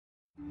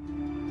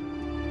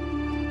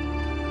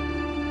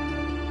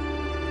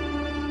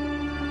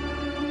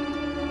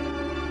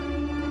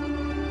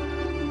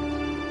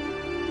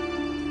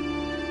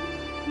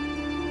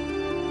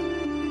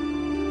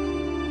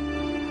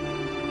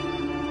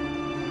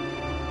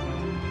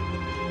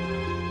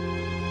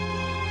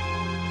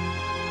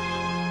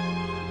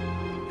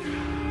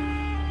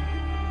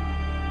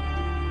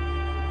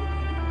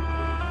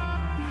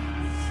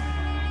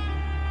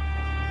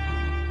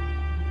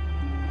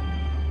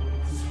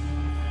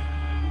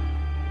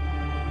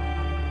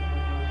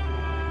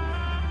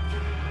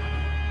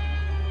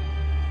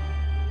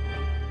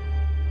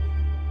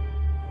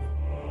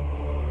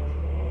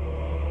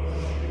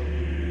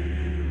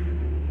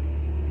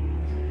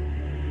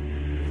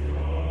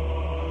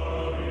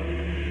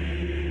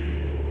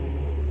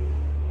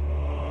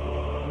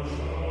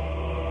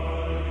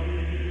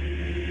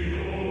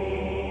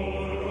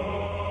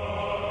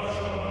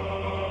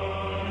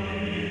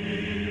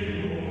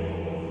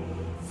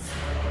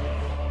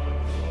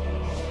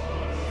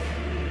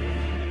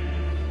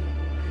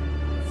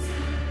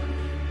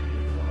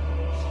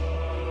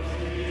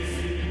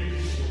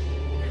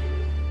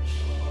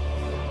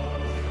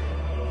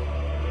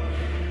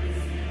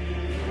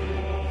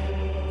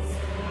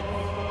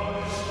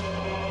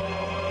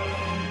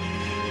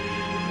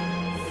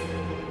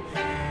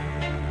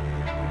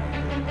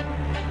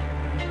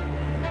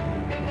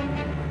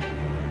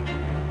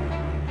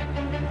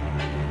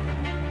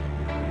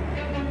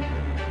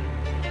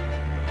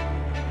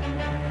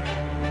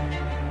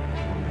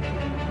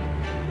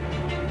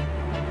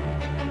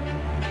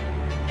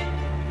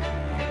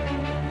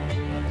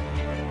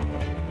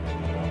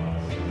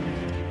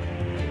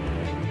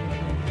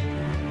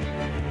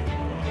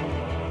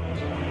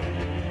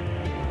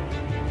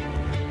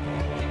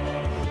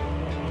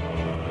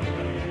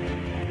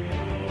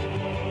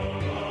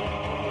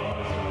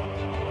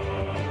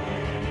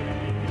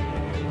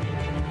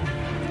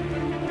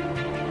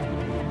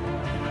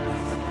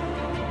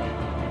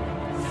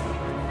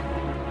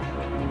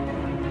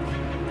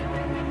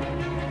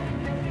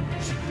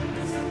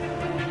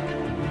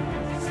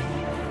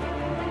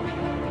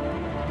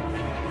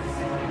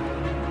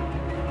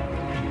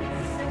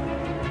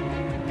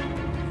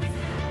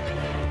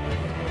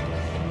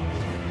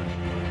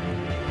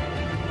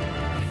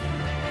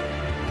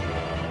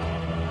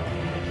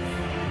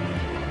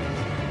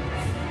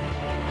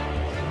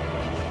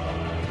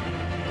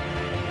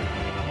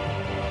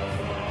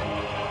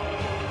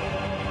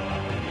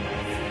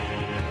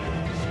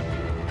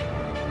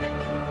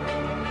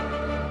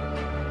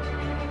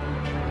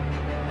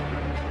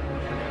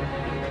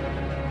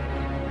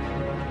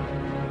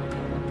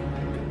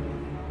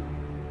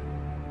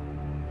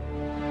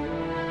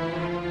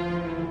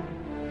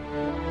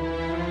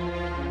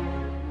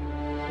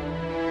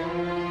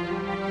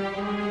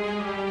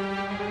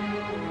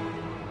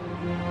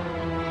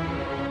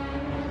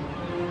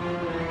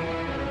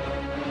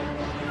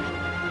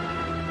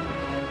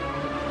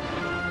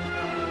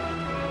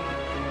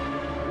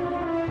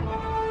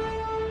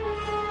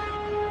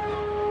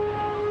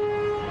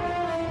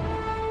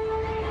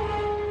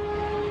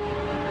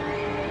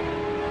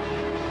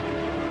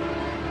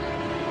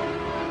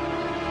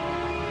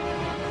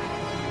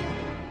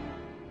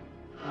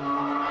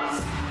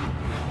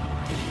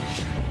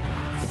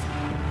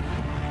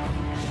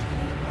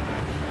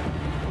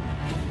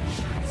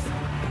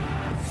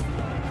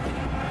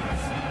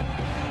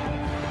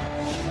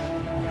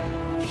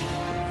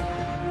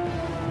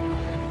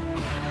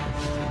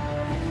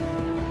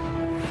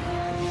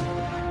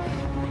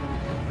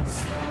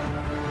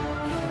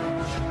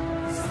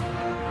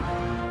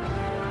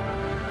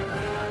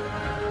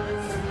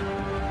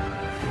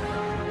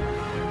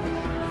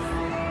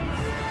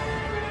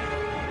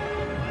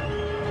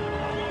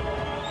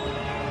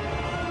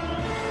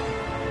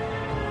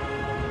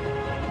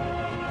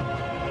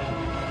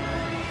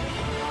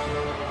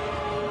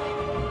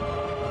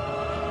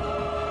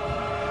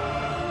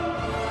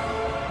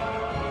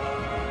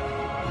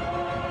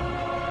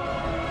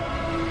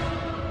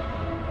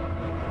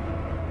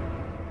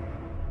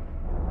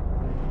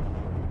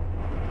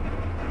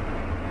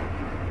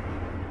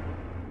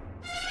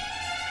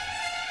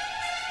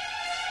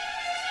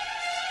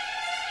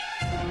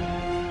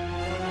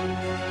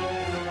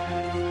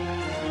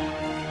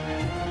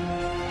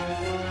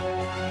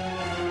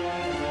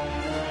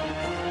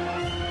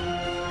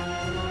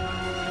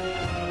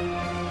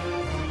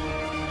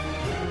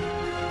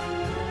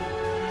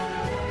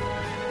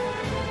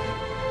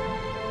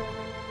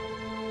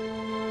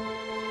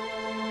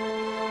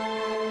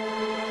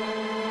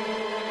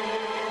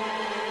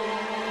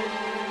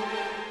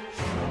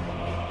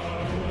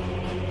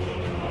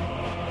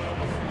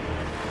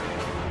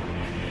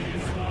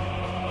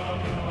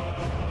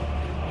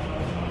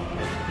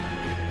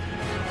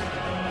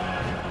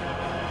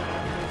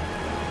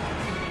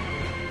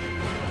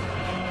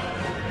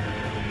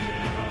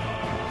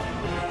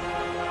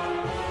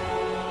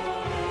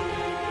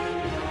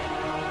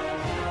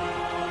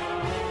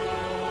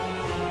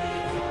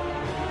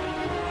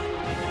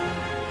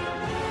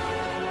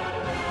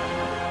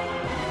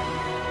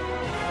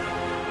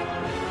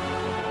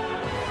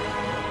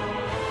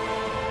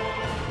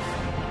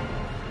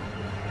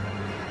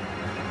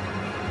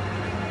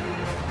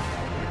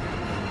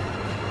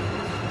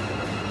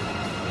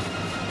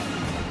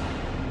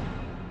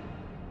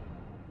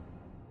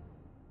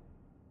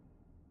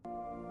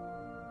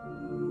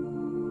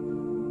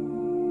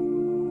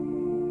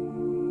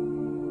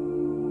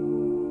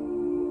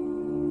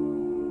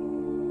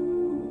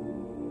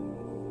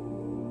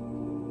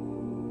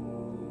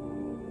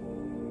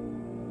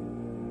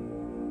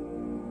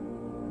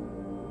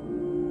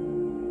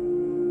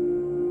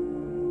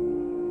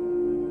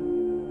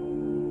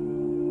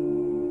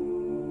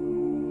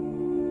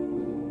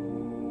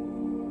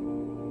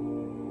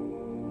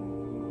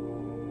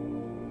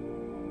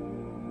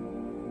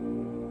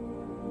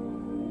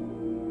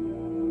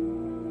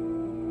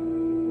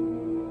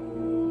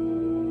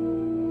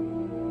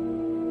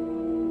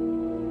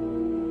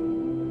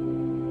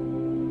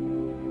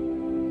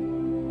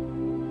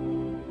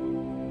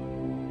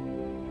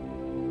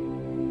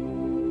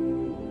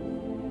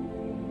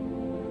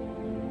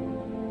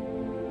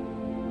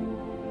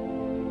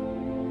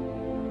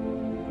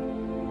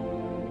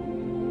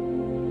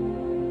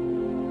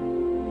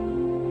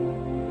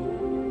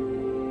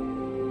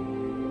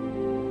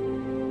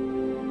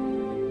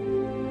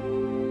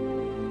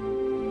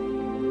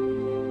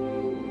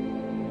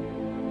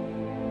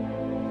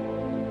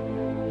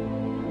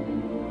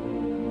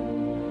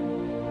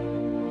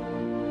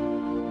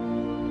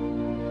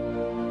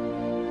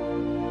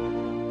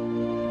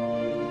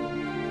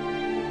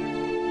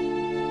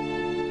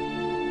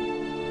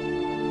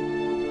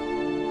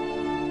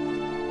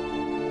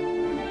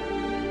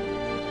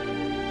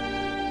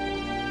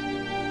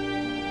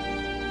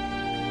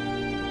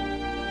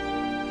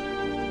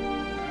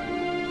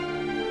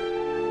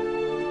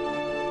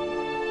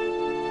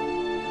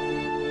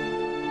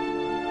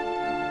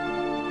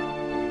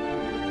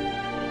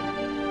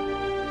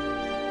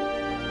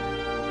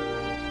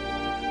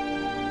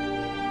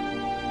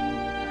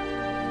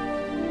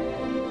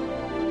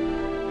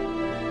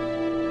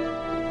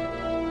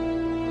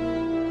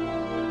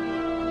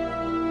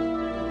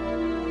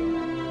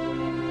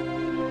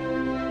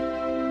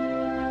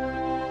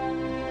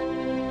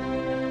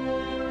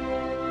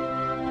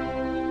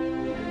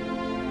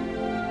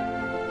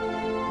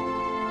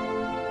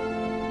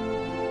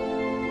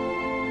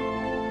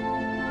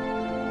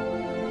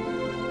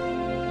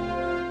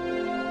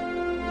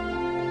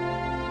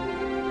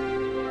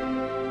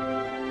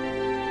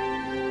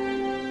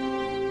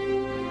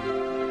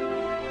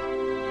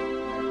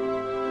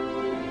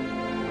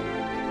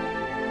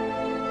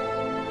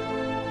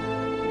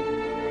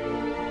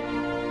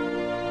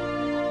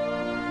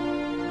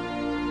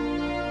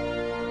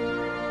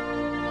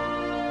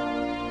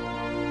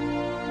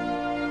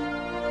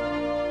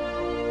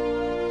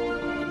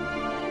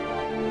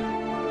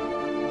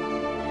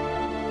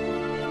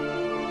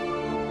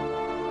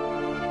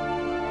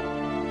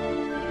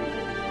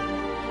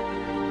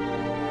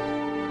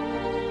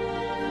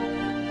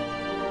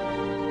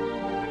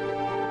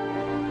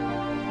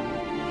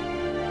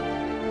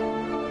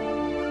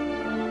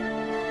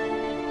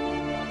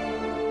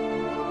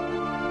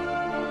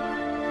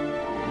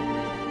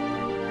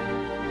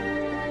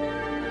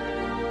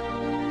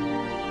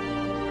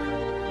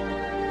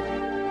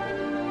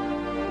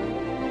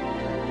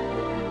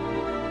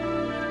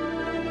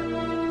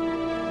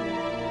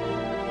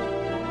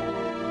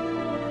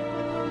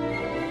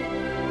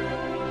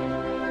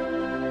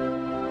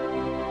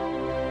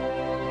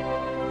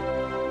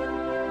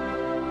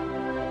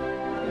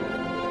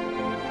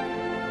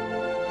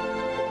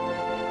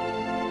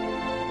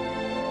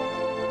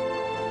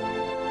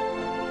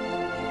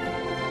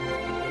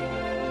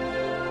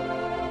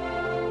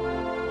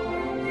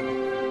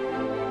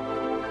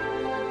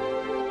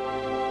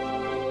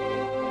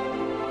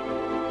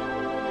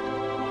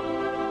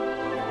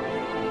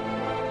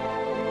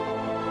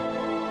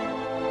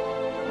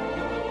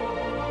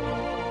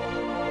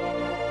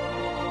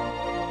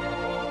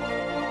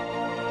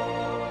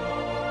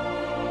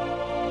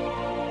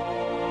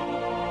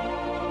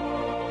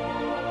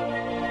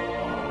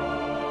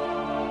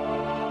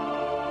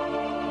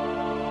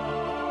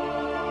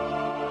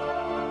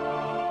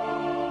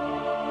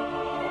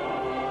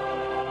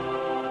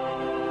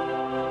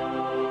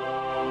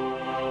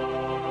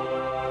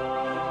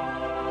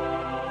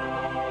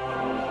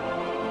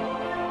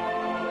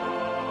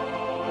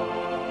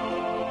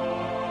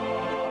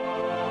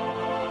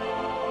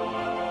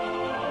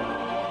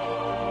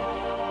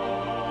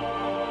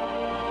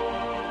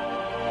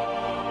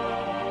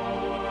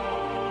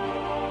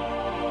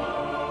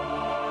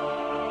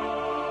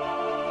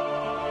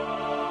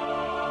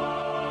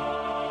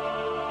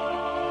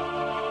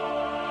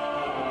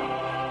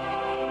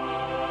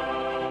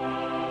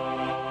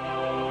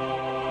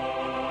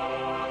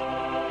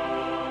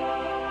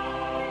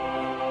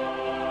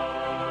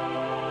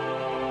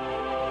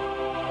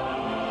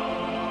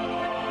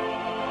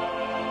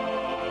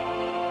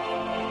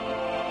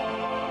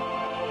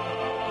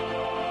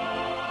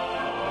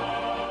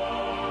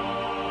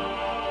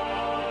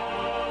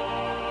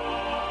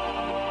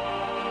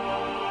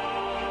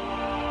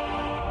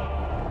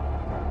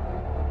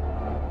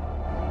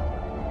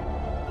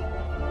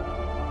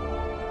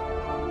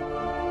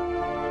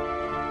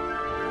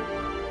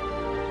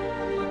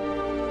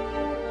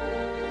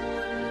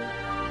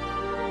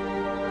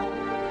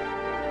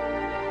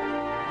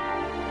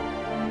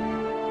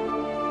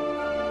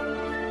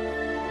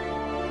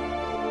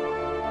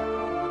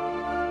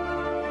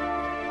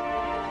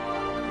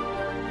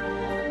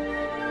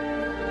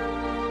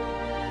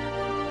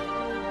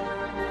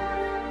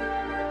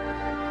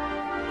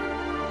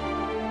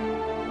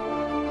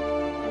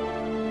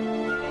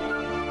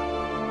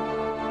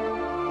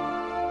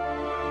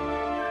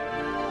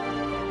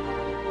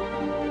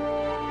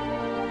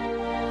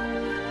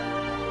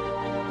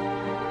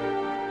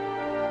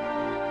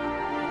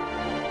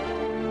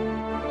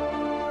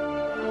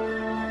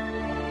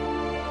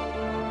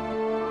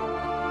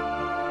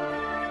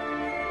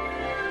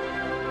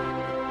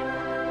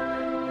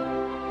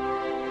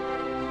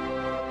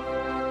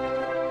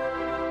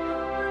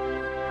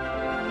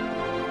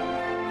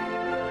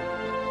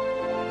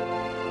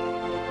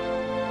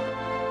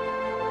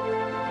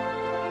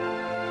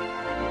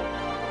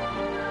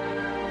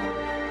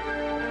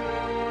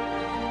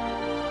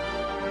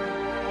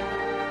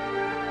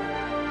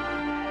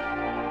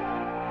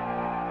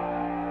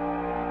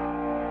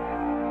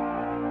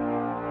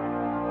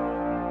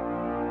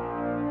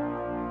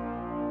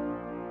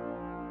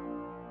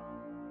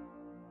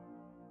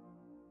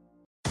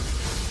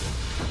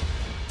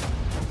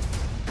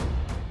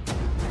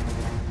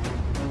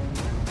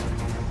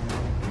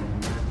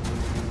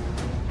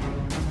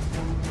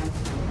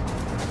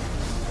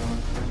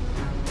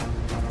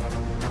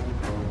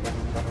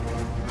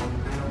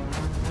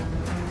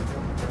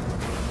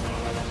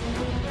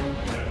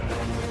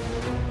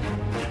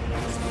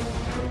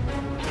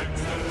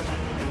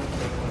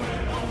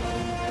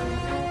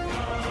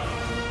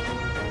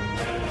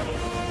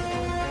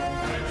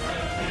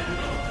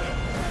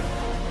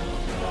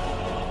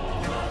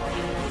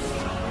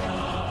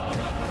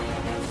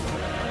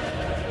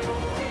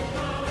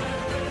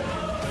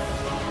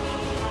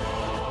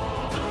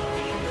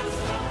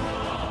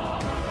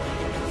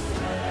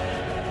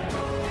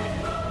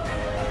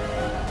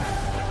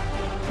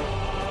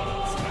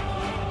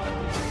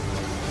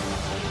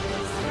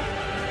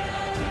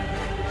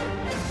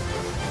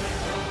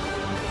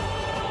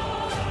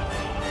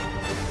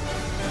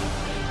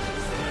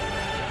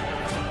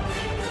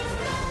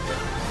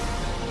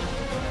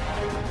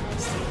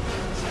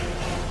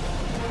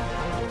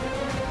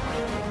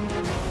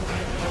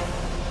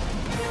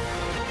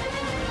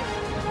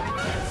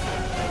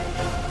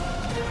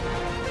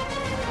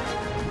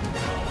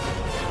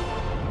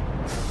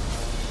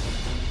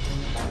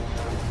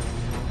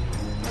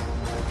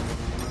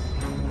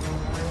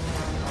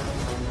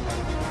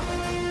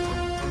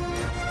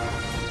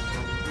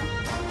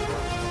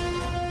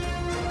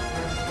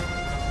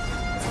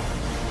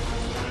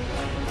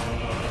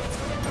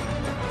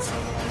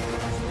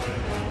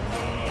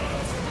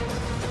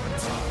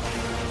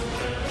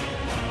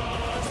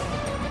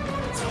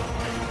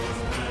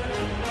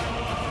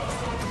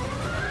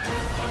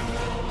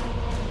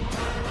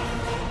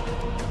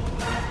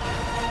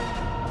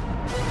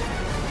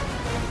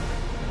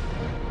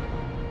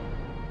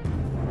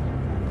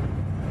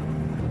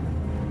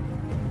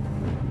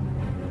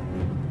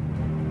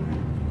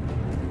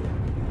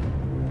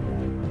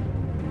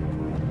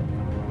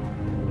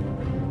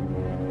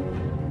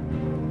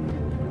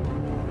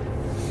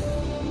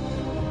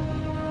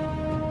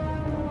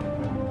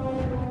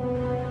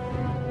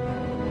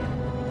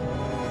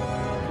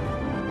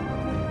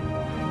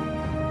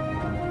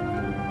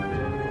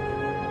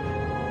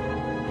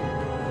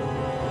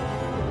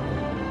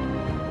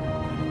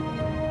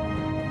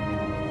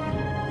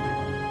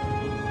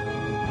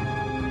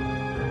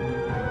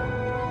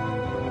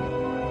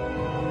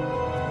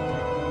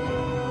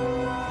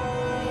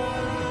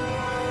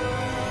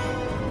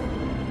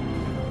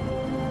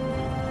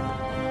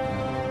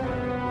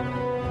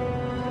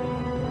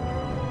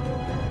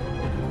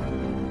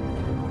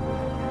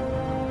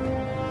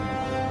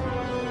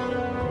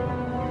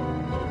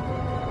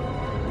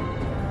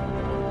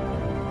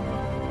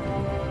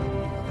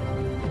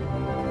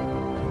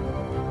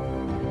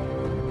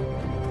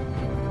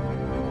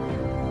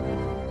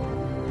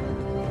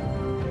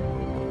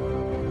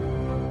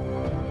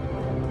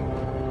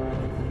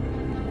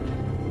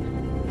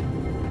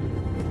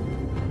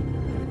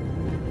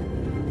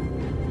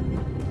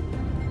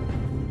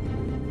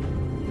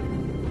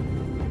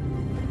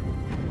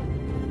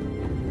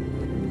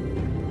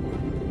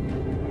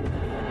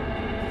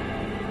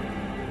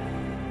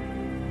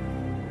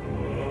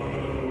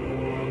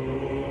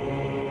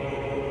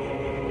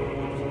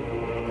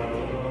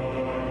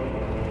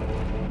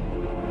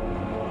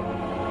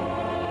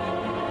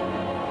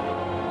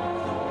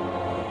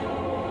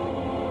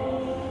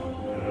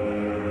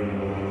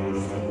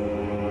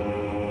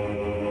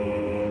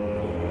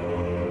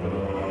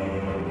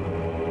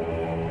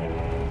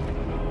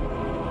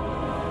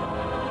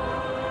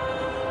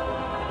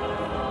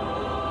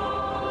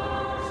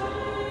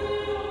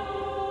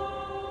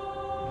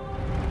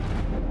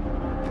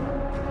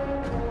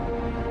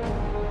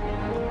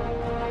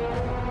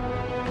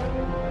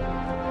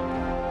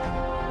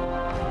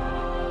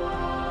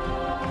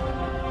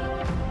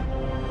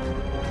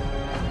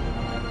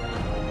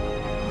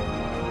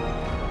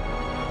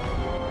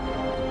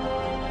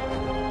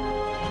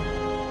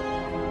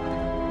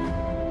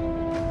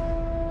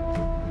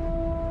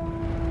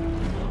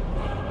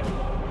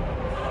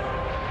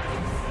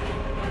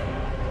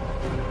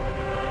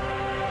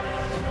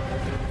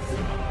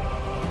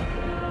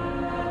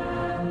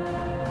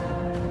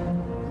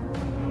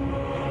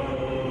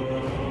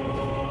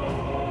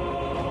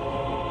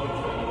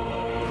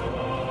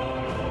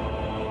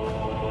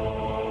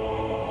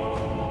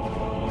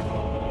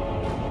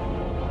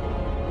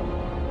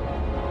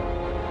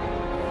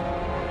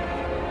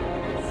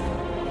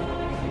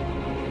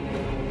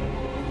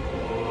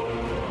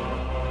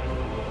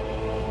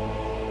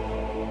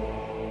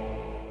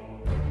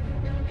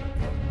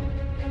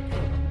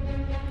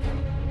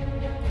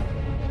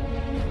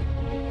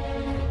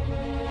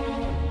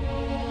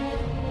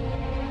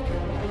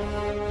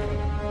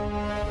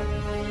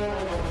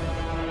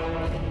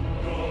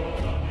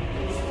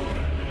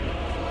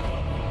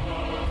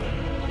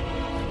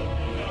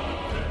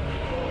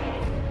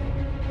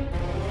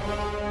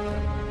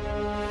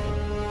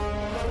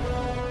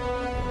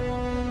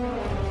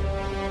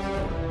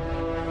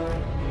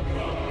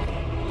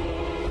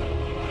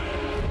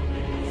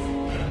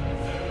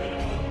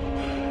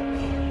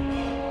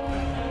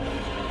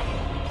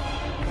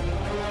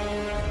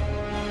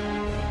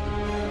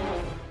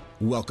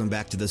 Welcome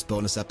back to this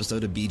bonus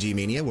episode of BG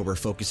Mania, where we're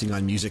focusing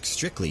on music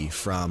strictly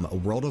from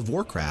World of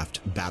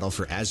Warcraft Battle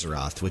for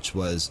Azeroth, which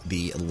was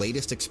the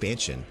latest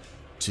expansion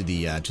to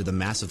the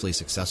massively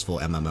successful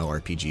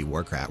MMORPG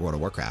World of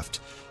Warcraft.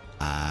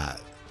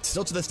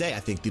 Still to this day, I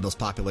think the most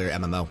popular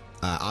MMO.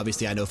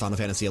 Obviously, I know Final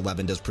Fantasy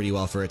XI does pretty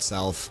well for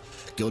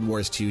itself. Guild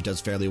Wars 2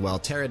 does fairly well.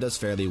 Terra does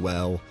fairly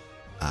well.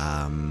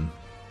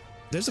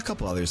 There's a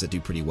couple others that do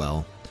pretty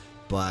well.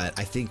 But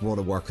I think World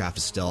of Warcraft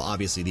is still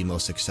obviously the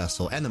most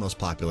successful and the most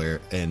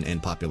popular in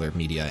popular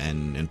media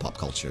and in pop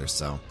culture.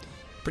 So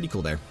pretty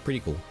cool there.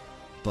 Pretty cool.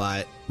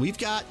 But we've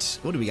got,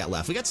 what do we got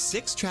left? We got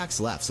 6 tracks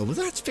left. So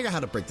let's figure out how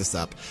to break this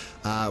up.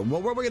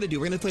 What we're going to do,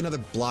 we're going to play another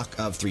block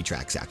of 3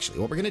 tracks, actually.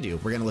 What we're going to do,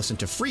 we're going to listen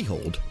to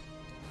Freehold,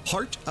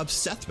 Heart of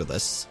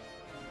Sethryllis,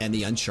 and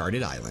the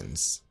Uncharted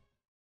Islands.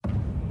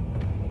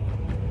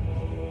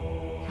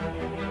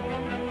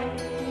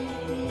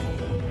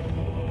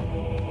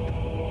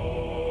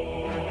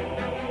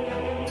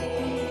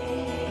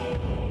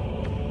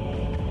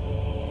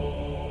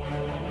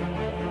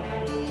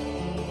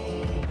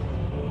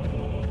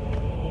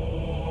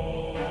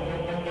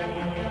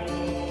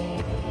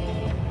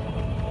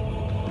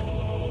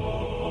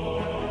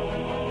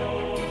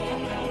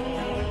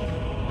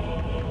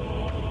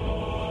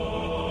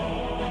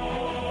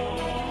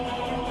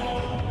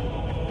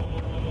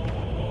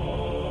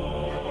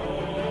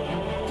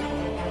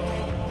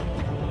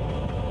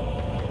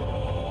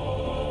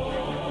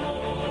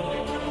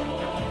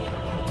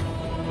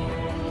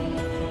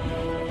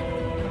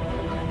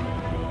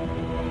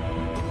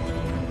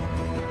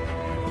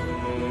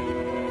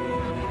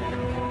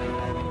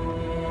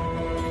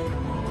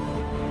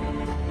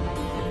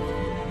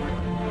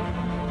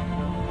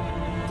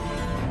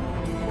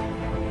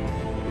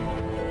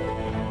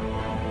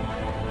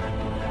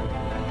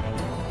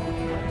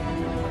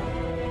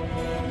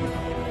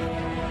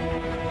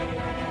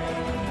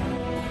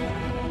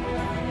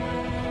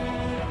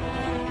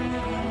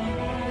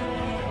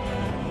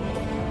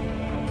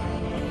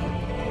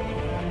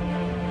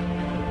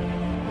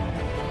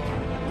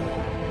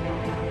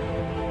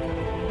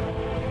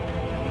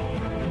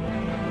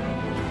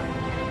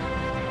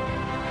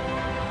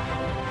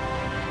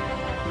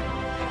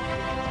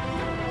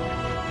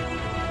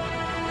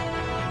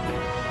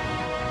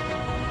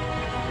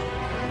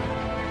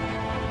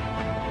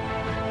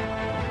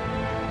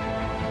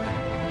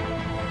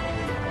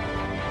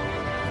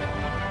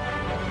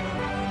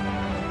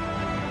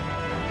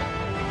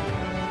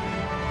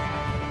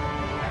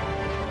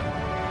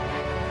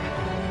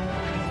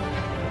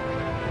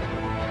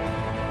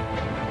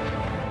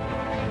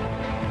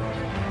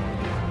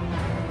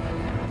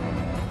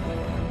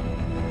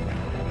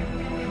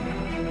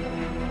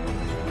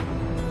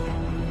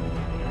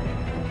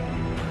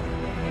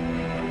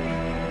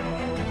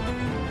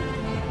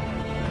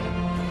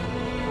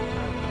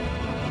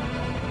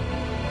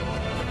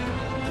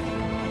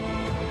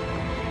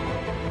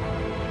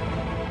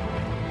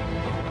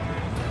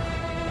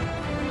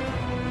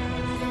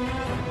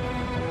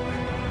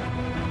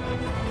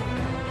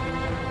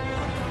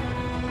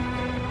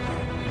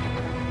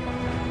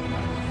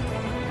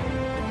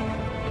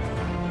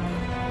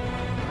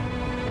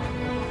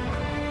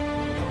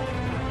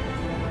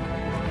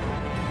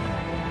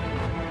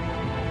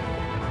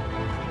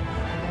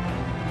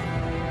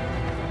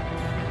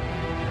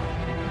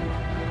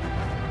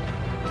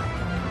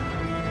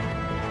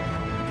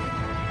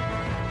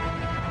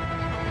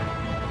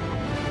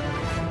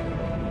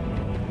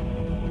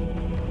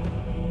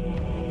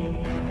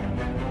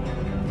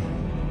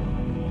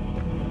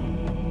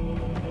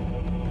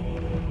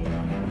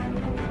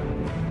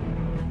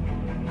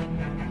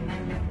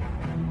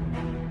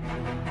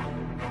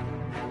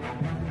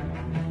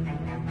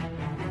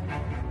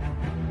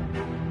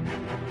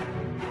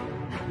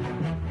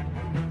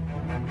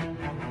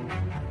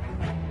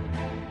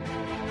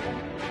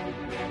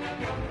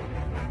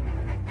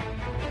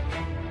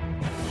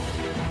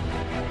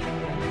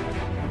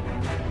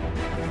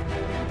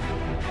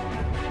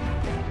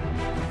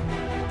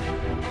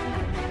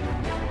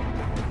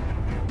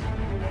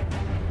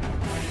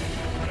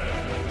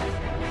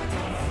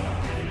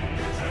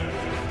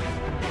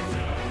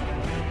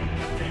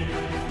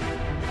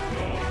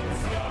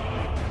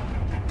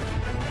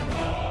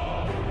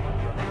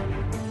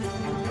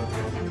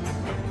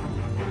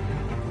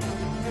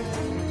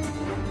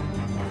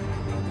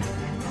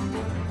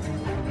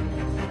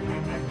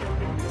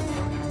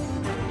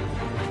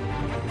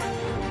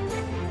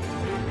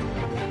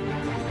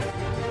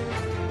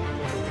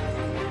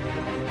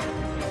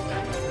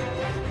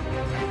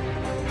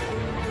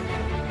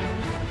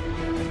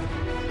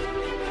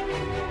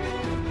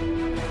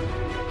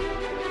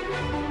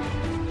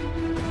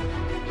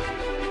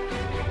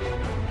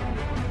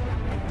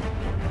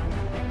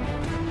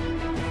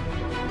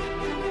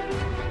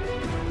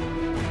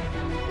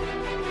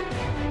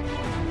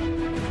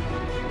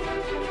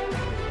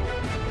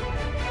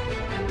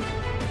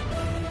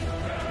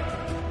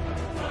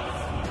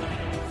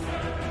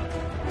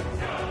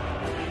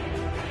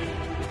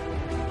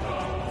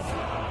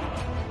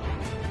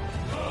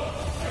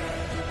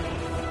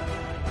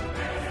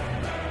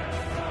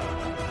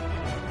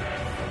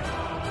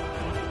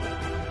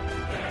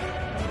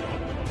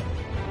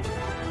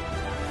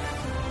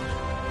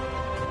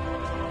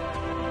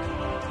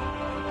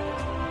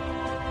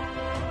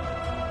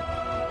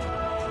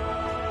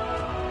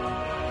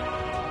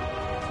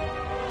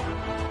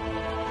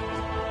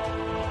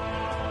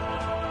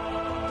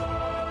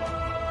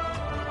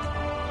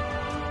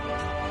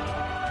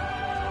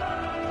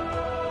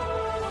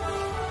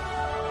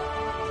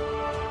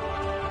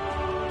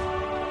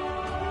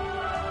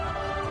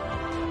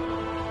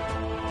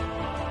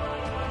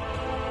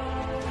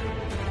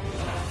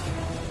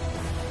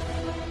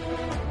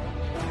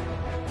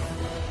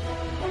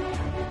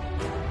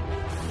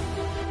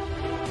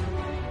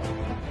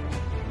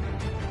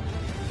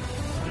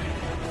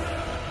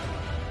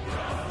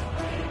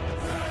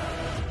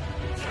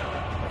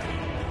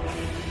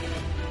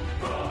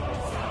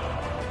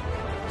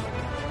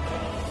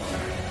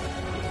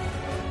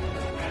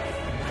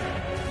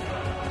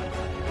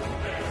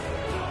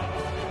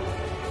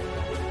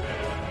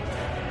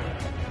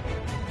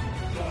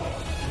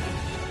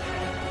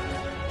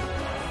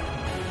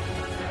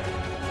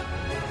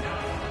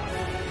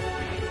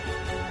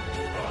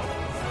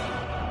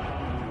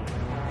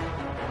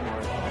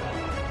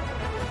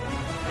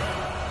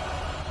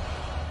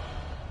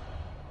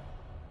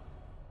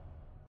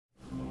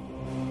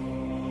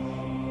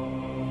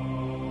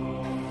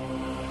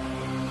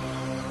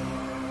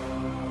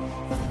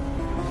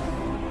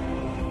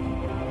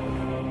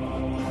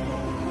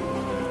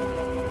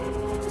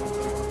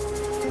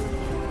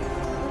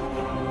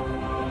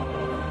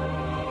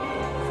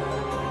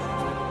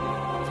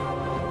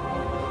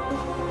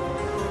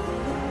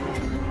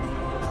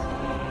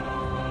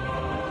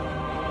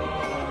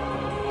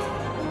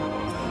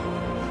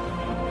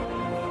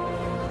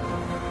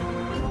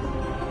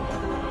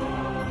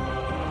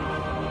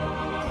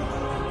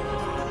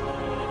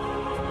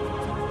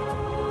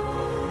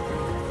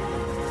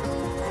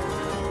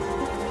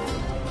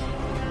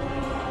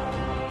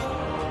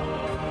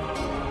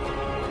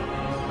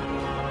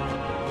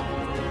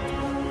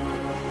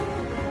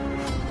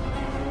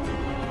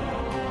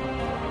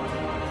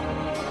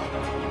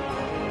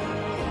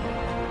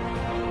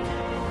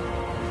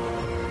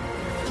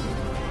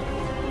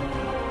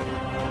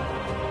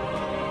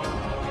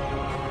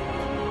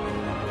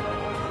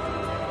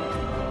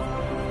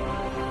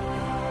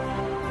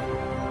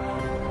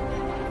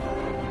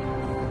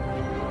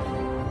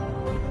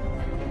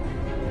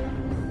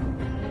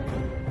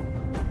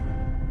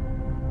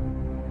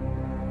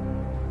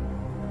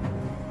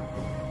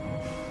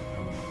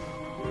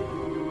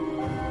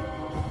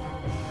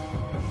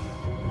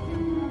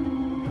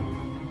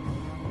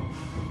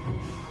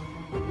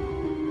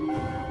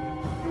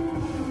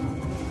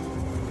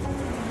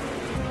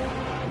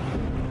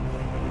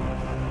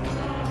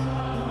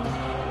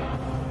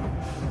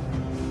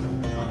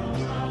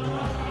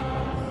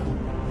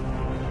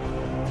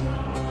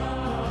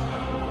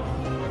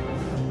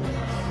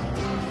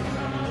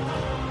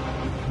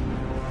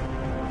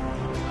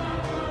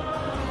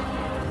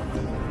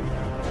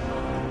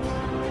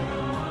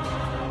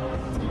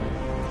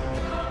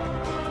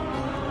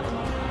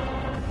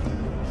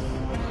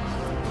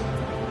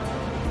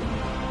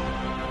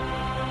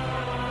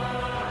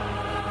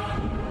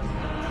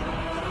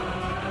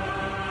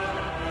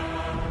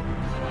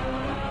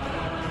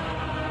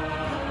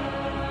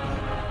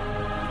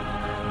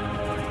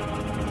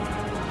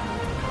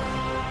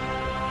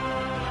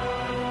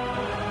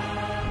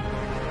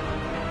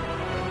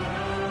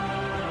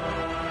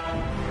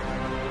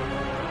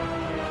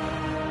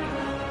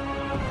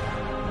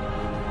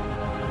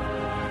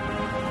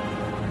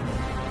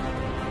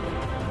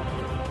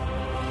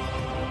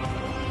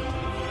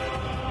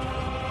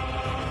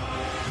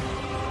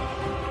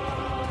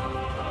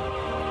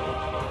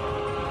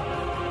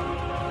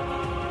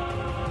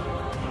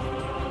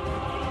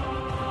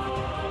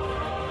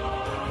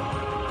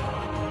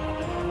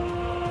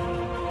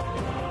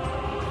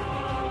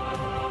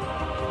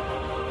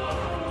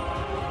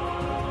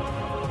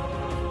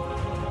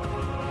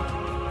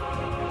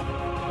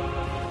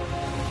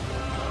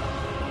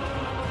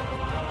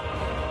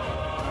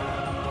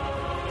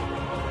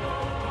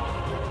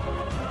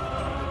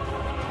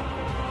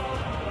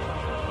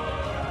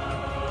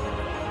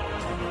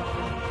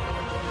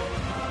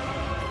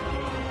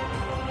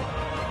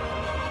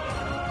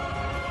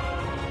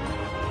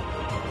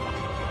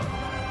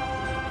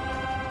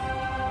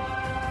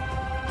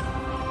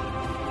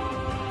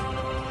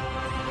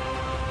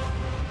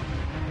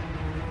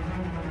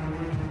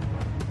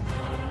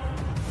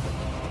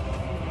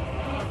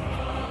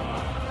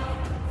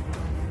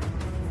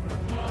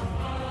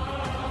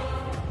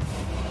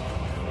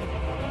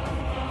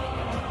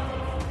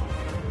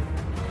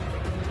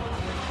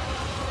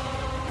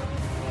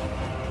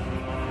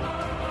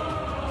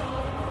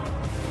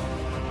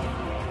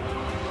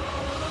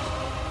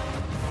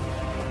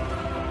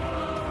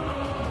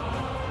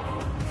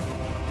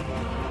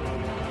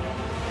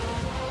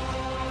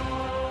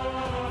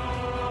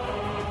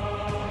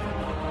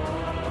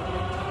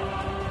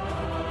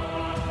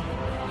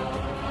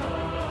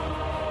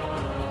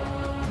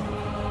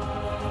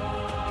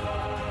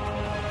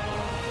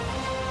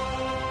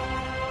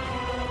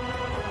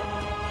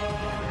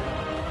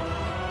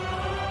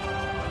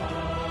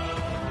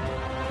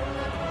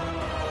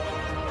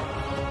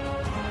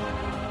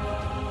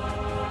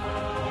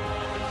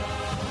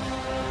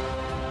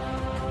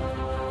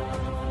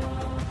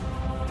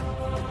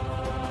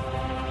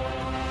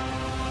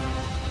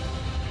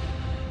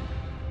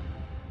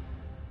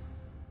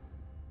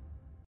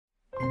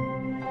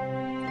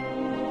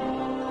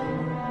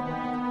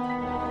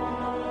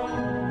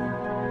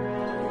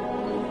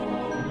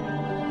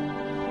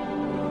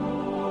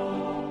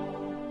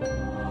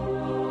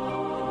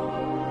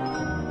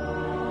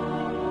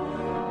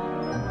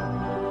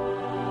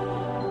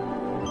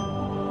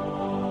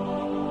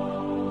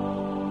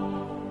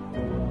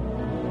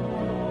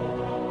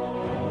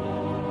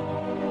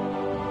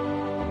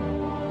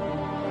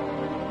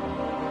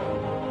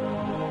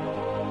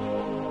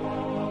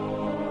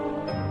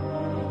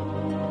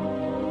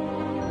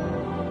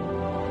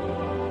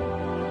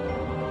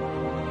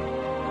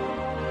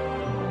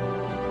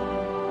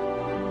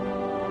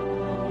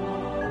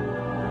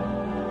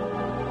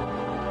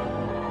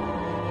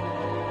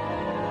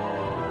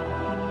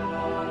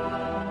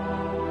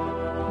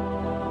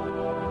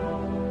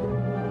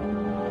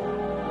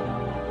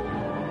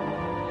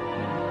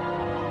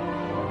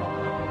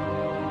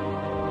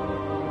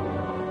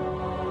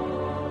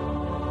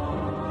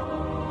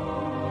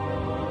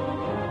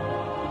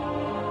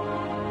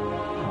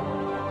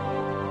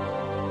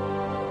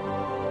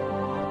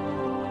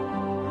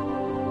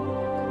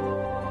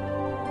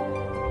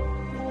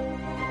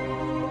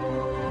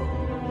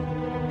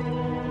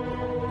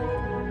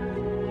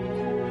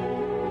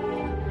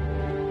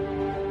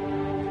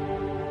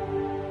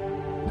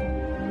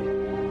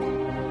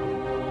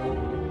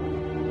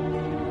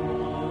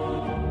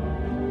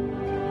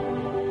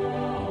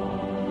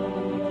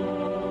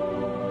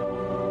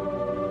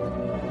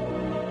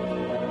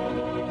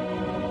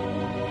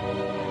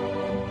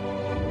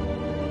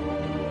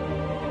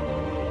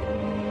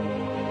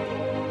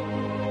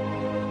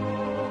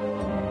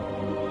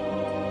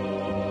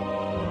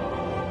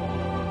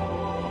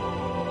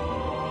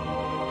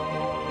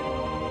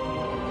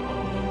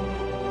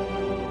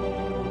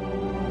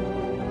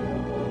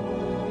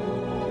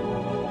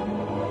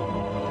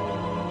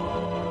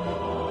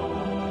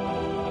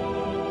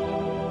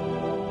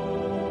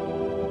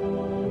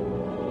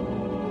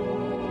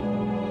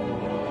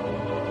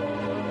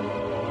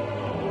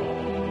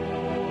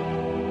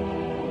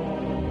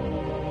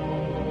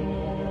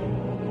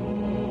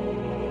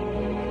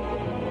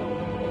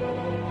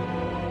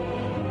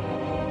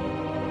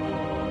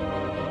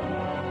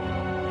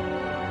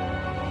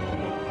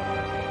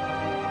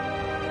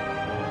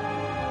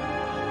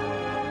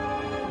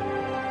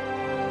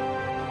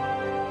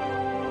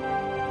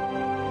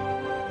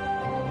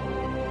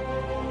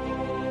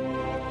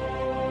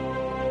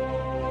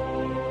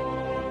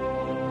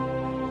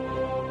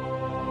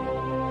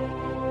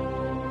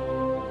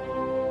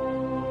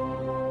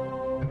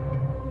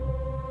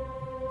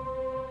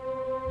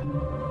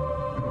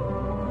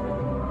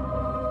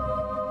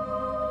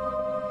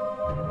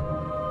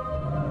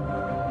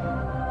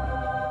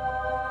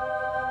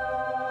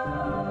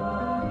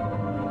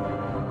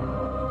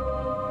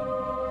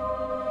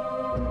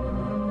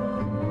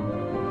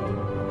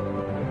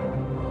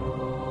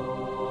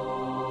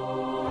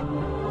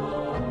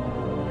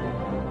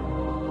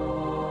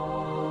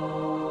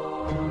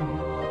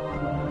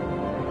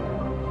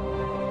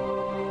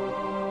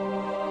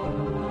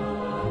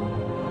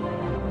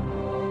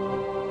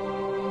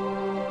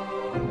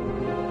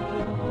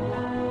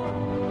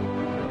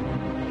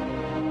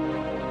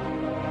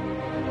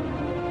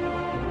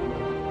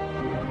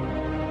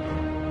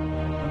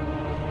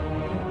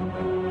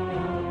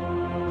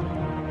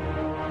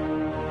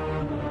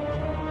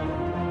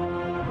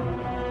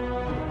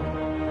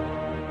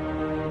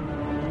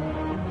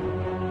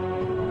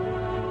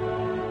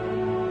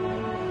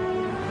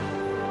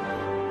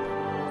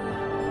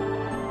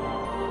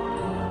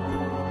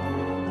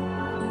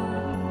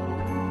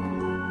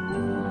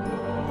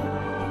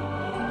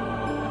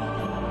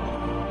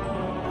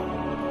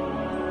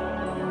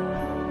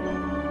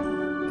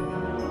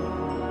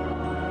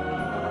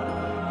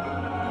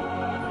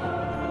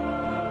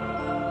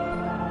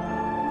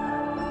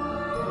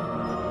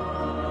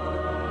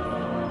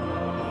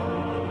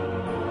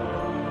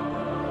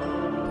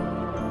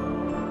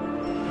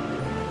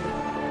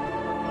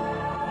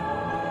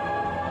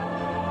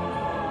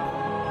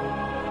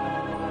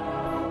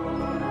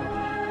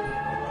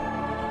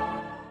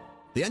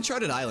 The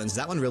Uncharted Islands,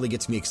 that one really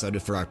gets me excited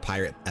for our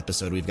pirate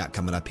episode we've got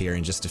coming up here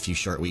in just a few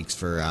short weeks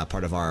for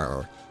part of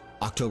our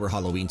October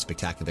Halloween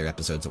spectacular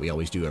episodes that we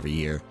always do every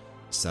year.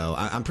 So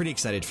I'm pretty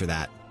excited for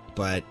that.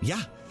 But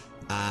yeah,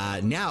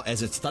 now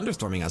as it's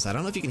thunderstorming outside, I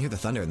don't know if you can hear the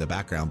thunder in the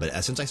background,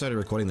 but since I started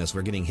recording this,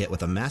 we're getting hit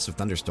with a massive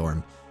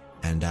thunderstorm.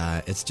 And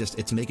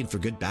it's making for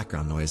good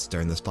background noise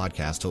during this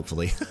podcast,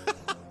 hopefully.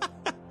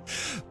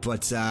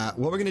 But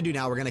what we're going to do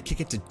now, we're going to kick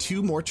it to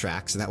 2 more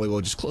tracks, and that way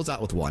we'll just close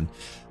out with one.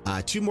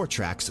 2 more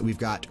tracks. We've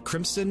got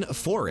Crimson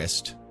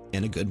Forest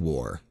and A Good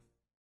War.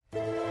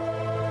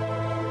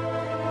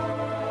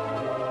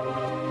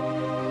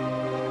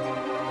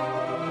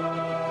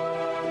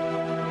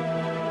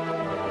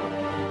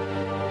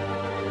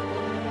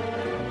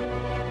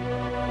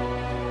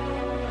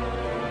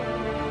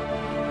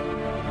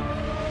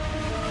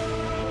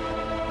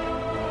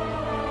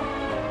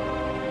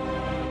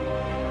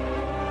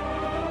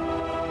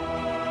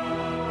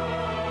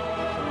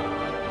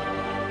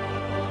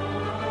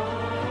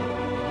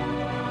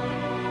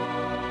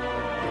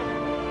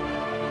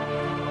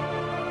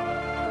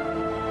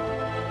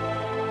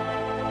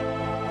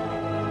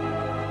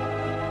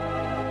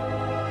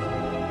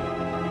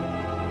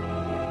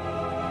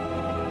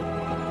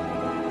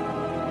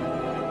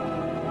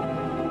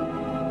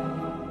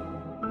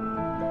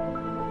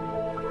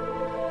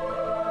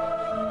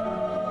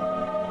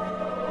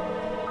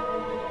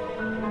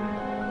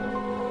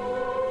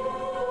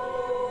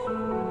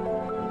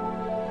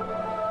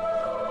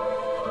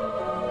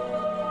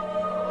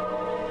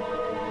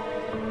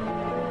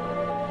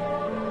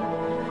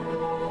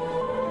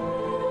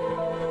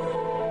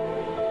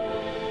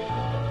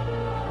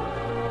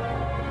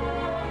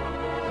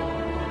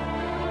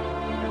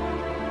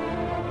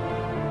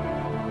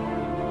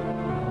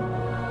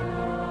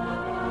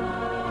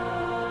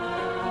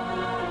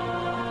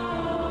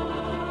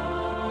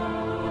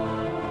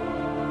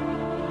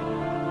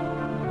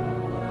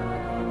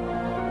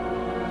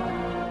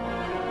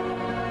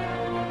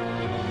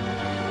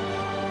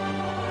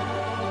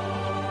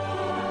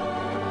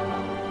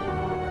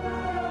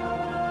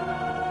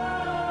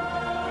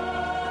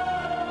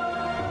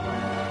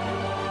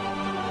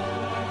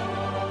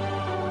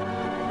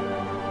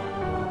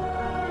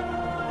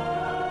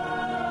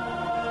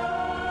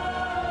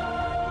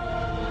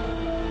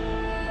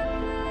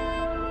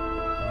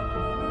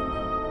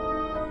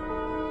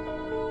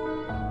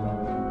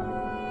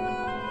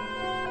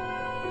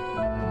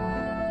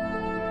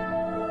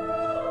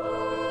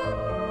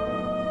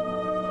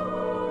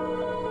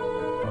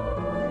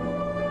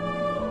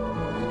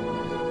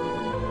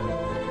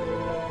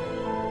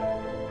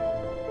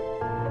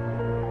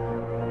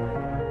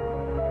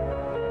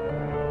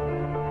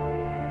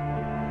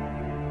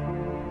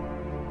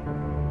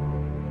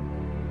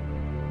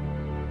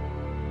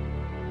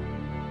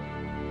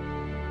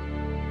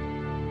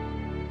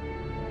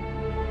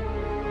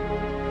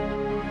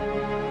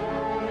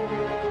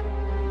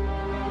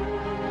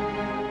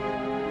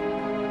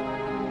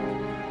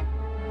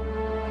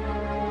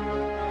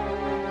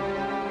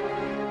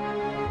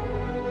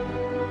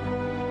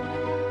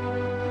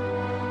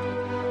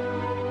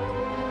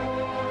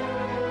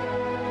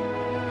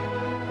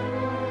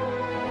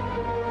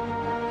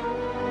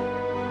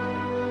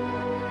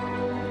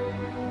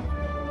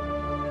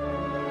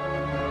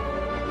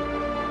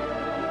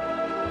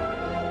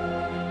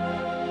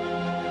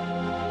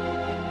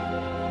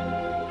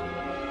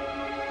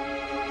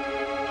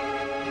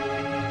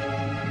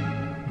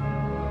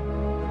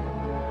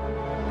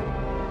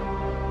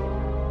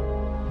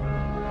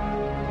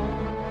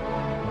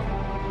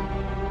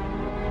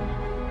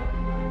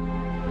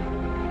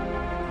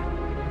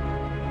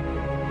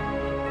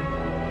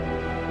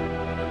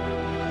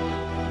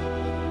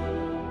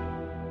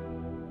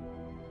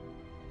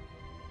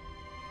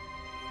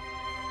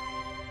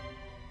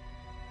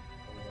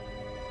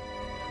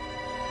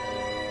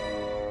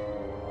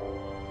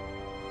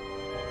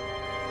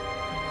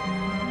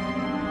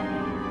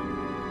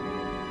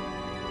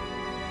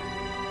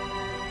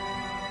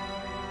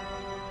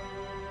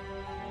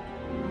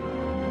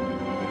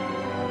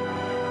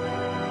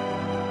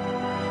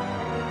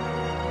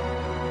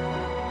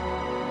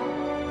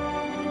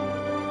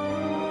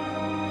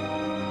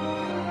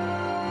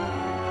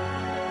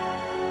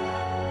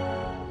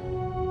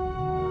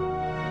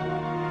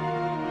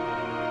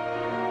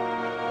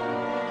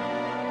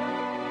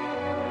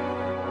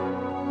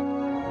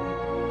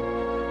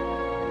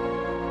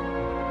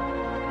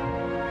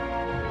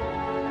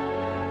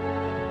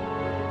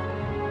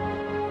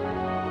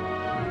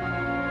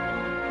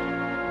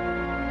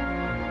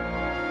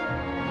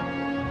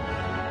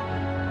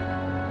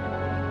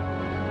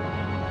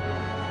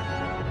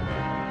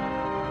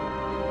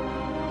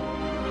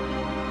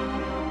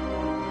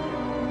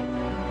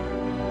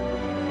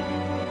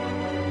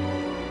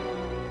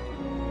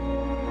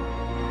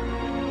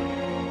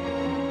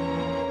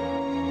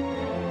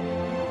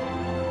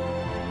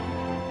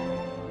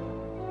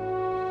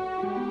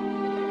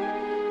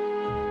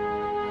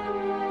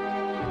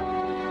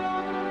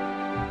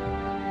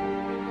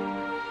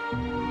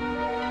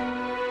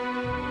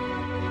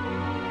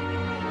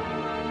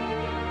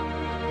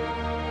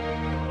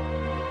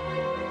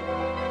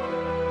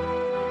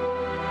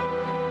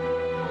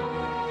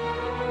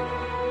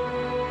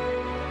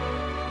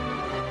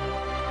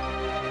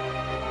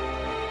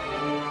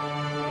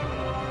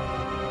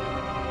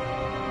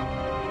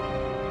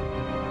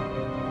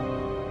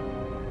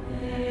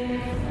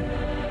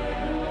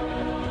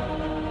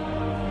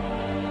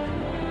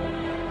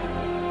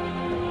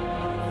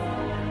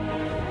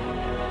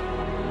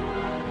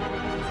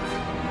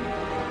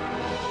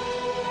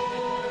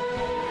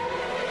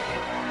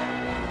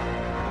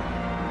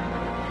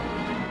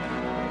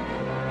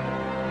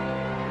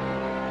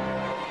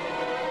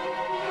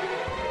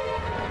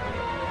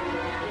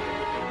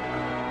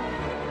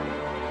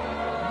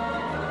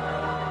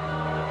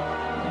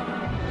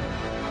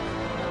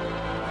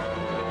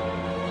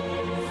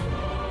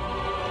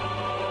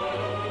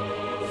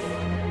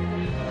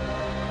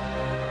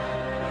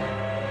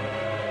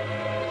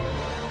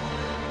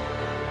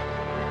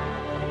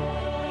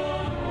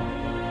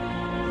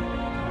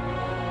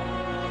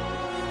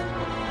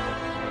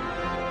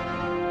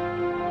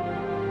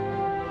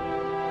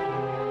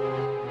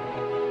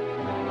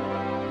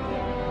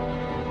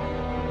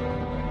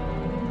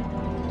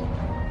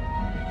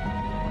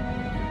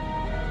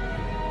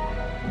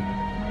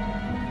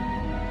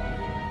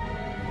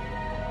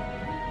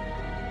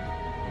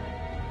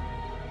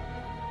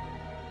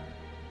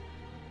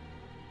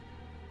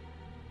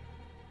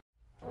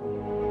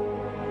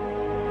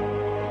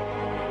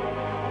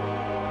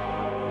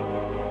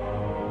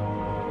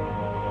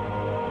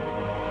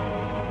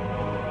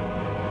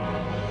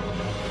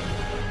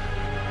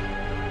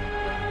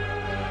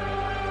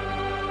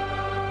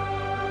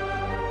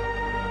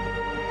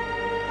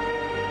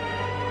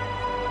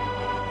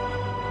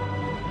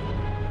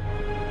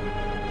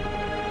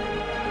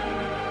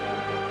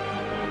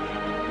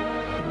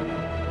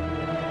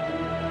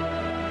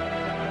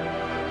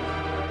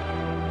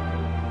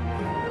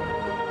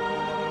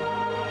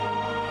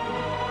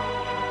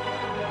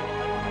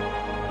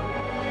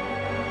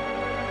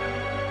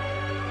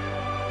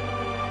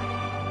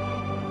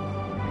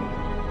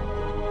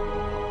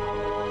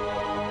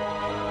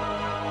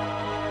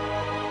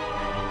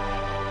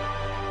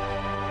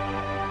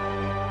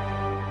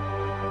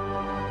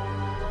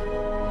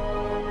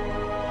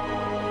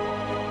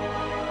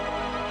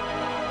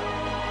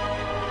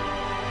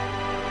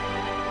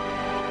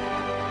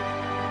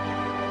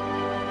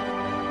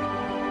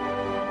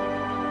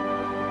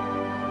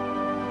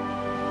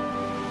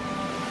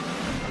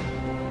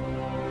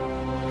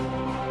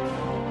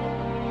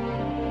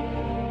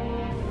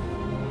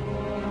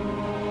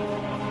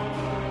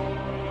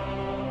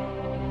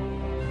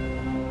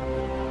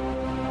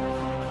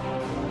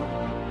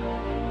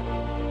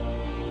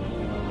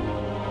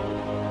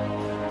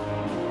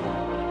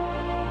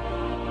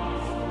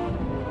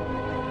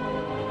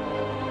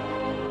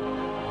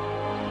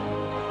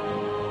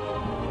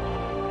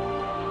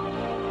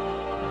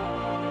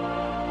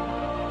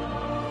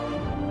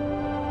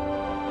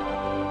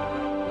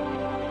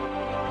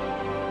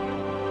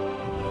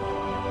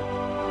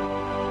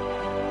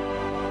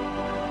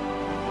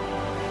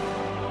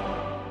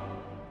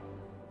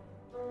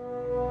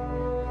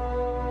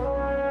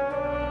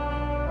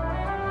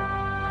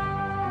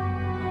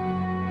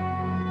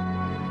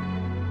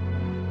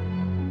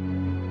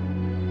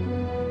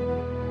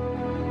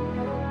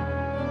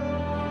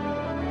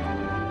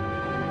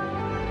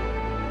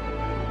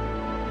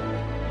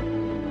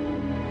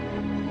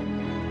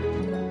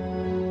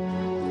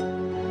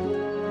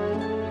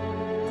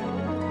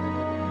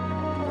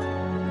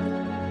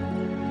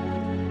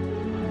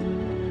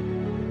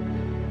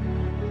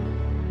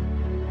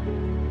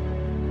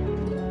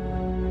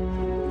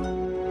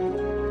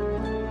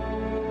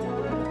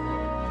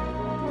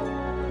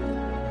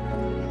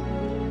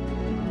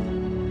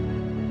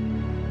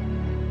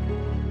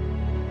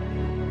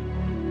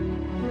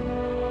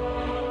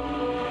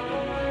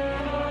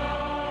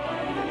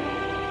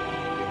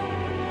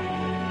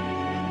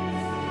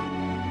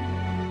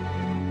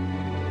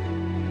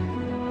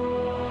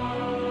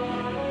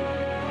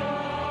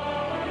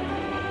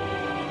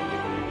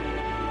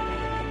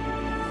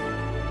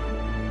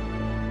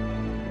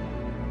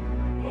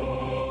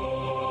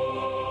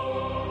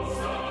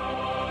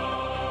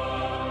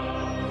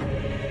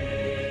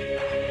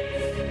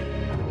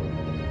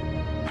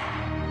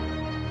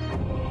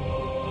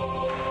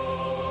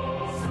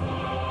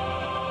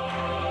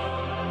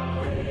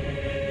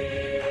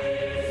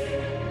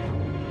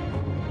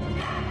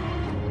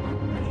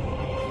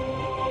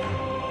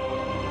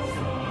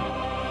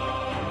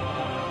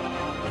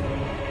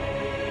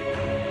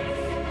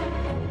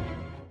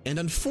 And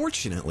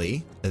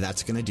unfortunately,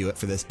 that's going to do it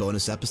for this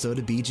bonus episode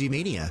of BG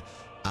Mania.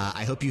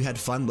 I hope you had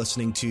fun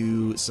listening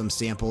to some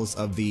samples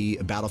of the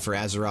Battle for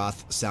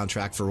Azeroth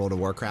soundtrack for World of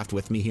Warcraft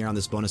with me here on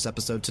this bonus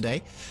episode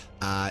today.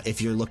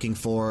 If you're looking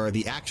for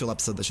the actual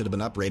episode that should have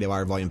been up, Radio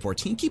Hour Volume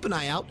 14, keep an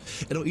eye out.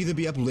 It'll either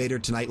be up later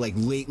tonight, like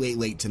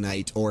late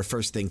tonight, or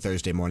first thing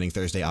Thursday morning,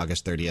 Thursday,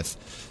 August 30th.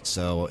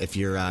 So if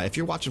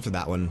you're watching for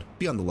that one,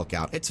 be on the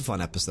lookout. It's a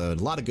fun episode.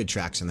 A lot of good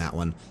tracks in that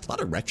one. A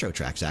lot of retro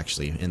tracks,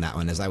 actually, in that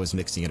one, as I was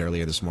mixing it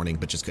earlier this morning,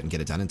 but just couldn't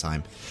get it done in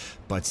time.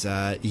 But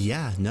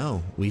yeah,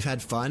 no, we've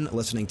had fun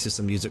listening to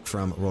some music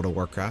from World of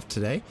Warcraft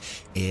today.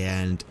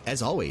 And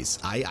as always,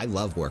 I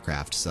love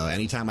Warcraft. So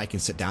anytime I can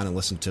sit down and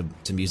listen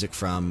to music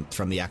from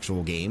the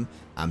actual game,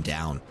 I'm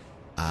down.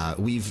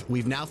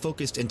 We've now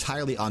focused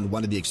entirely on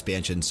one of the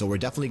expansions, so we're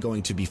definitely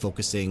going to be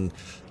focusing.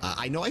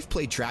 I know I've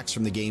played tracks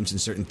from the games in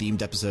certain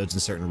themed episodes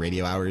and certain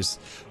radio hours,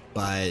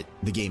 but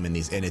the game in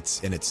its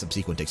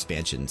subsequent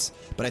expansions.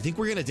 But I think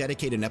we're going to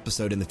dedicate an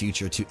episode in the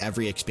future to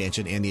every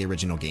expansion and the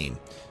original game.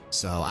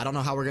 So I don't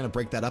know how we're going to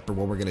break that up or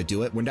where we're going to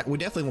do it. We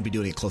definitely won't be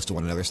doing it close to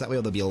one another, so that way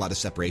there'll be a lot of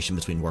separation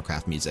between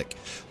Warcraft music.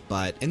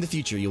 But in the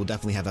future, you will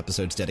definitely have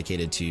episodes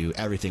dedicated to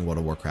everything World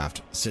of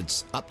Warcraft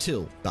since up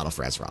till Battle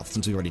for Azeroth,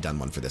 since we've already done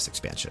one for this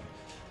expansion.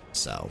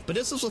 So, but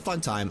this was a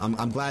fun time.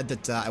 I'm glad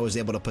that I was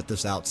able to put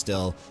this out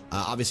still.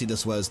 Obviously,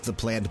 this was the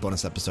planned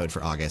bonus episode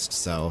for August.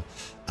 So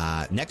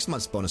next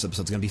month's bonus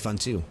episode is going to be fun,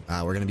 too.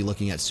 We're going to be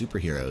looking at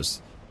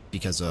superheroes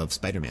because of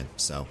Spider-Man.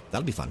 So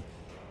that'll be fun.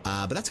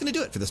 But that's going to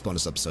do it for this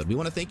bonus episode. We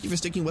want to thank you for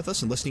sticking with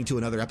us and listening to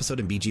another episode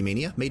in BG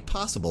Mania, made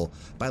possible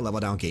by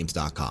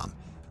LevelDownGames.com.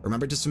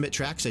 Remember to submit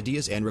tracks,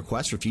 ideas, and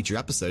requests for future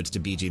episodes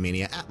to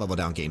BGMania at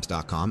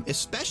LevelDownGames.com,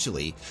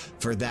 especially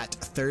for that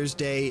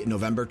Thursday,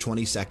 November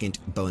 22nd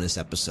bonus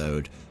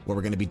episode, where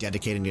we're going to be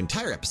dedicating the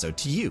entire episode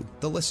to you,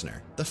 the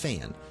listener, the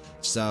fan.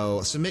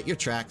 So submit your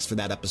tracks for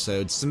that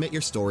episode, submit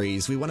your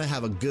stories. We want to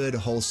have a good,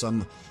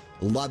 wholesome,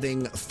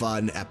 loving,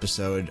 fun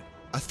episode,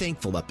 a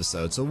thankful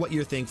episode. So what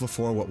you're thankful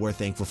for, what we're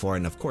thankful for,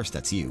 and of course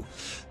that's you.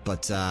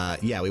 But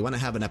yeah, we want to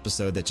have an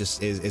episode that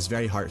just is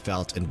very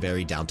heartfelt and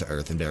very down to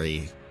earth and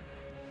very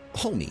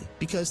homey,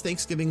 because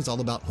Thanksgiving is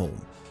all about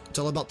home. It's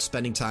all about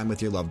spending time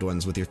with your loved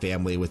ones, with your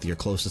family, with your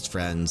closest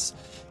friends,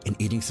 and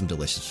eating some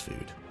delicious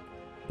food.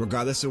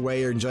 Regardless of where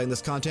you're enjoying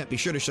this content, be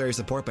sure to show your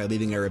support by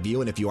leaving a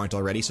review, and if you aren't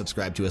already,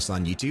 subscribe to us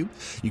on YouTube.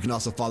 You can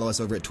also follow us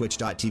over at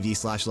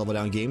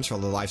twitch.tv/LevelDownGames for all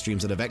the live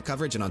streams and event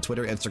coverage, and on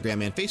Twitter,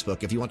 Instagram, and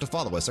Facebook if you want to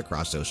follow us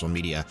across social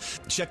media.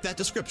 Check that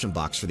description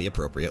box for the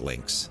appropriate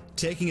links.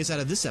 Taking us out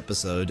of this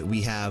episode,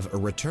 we have a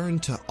Return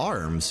to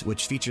Arms,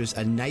 which features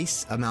a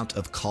nice amount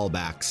of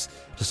callbacks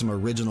to some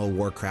original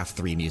Warcraft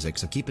 3 music,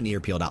 so keep an ear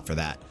peeled out for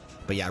that.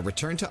 But yeah,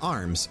 Return to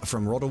Arms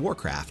from World of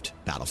Warcraft,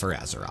 Battle for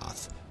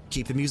Azeroth.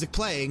 Keep the music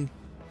playing,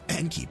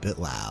 and keep it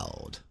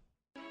loud.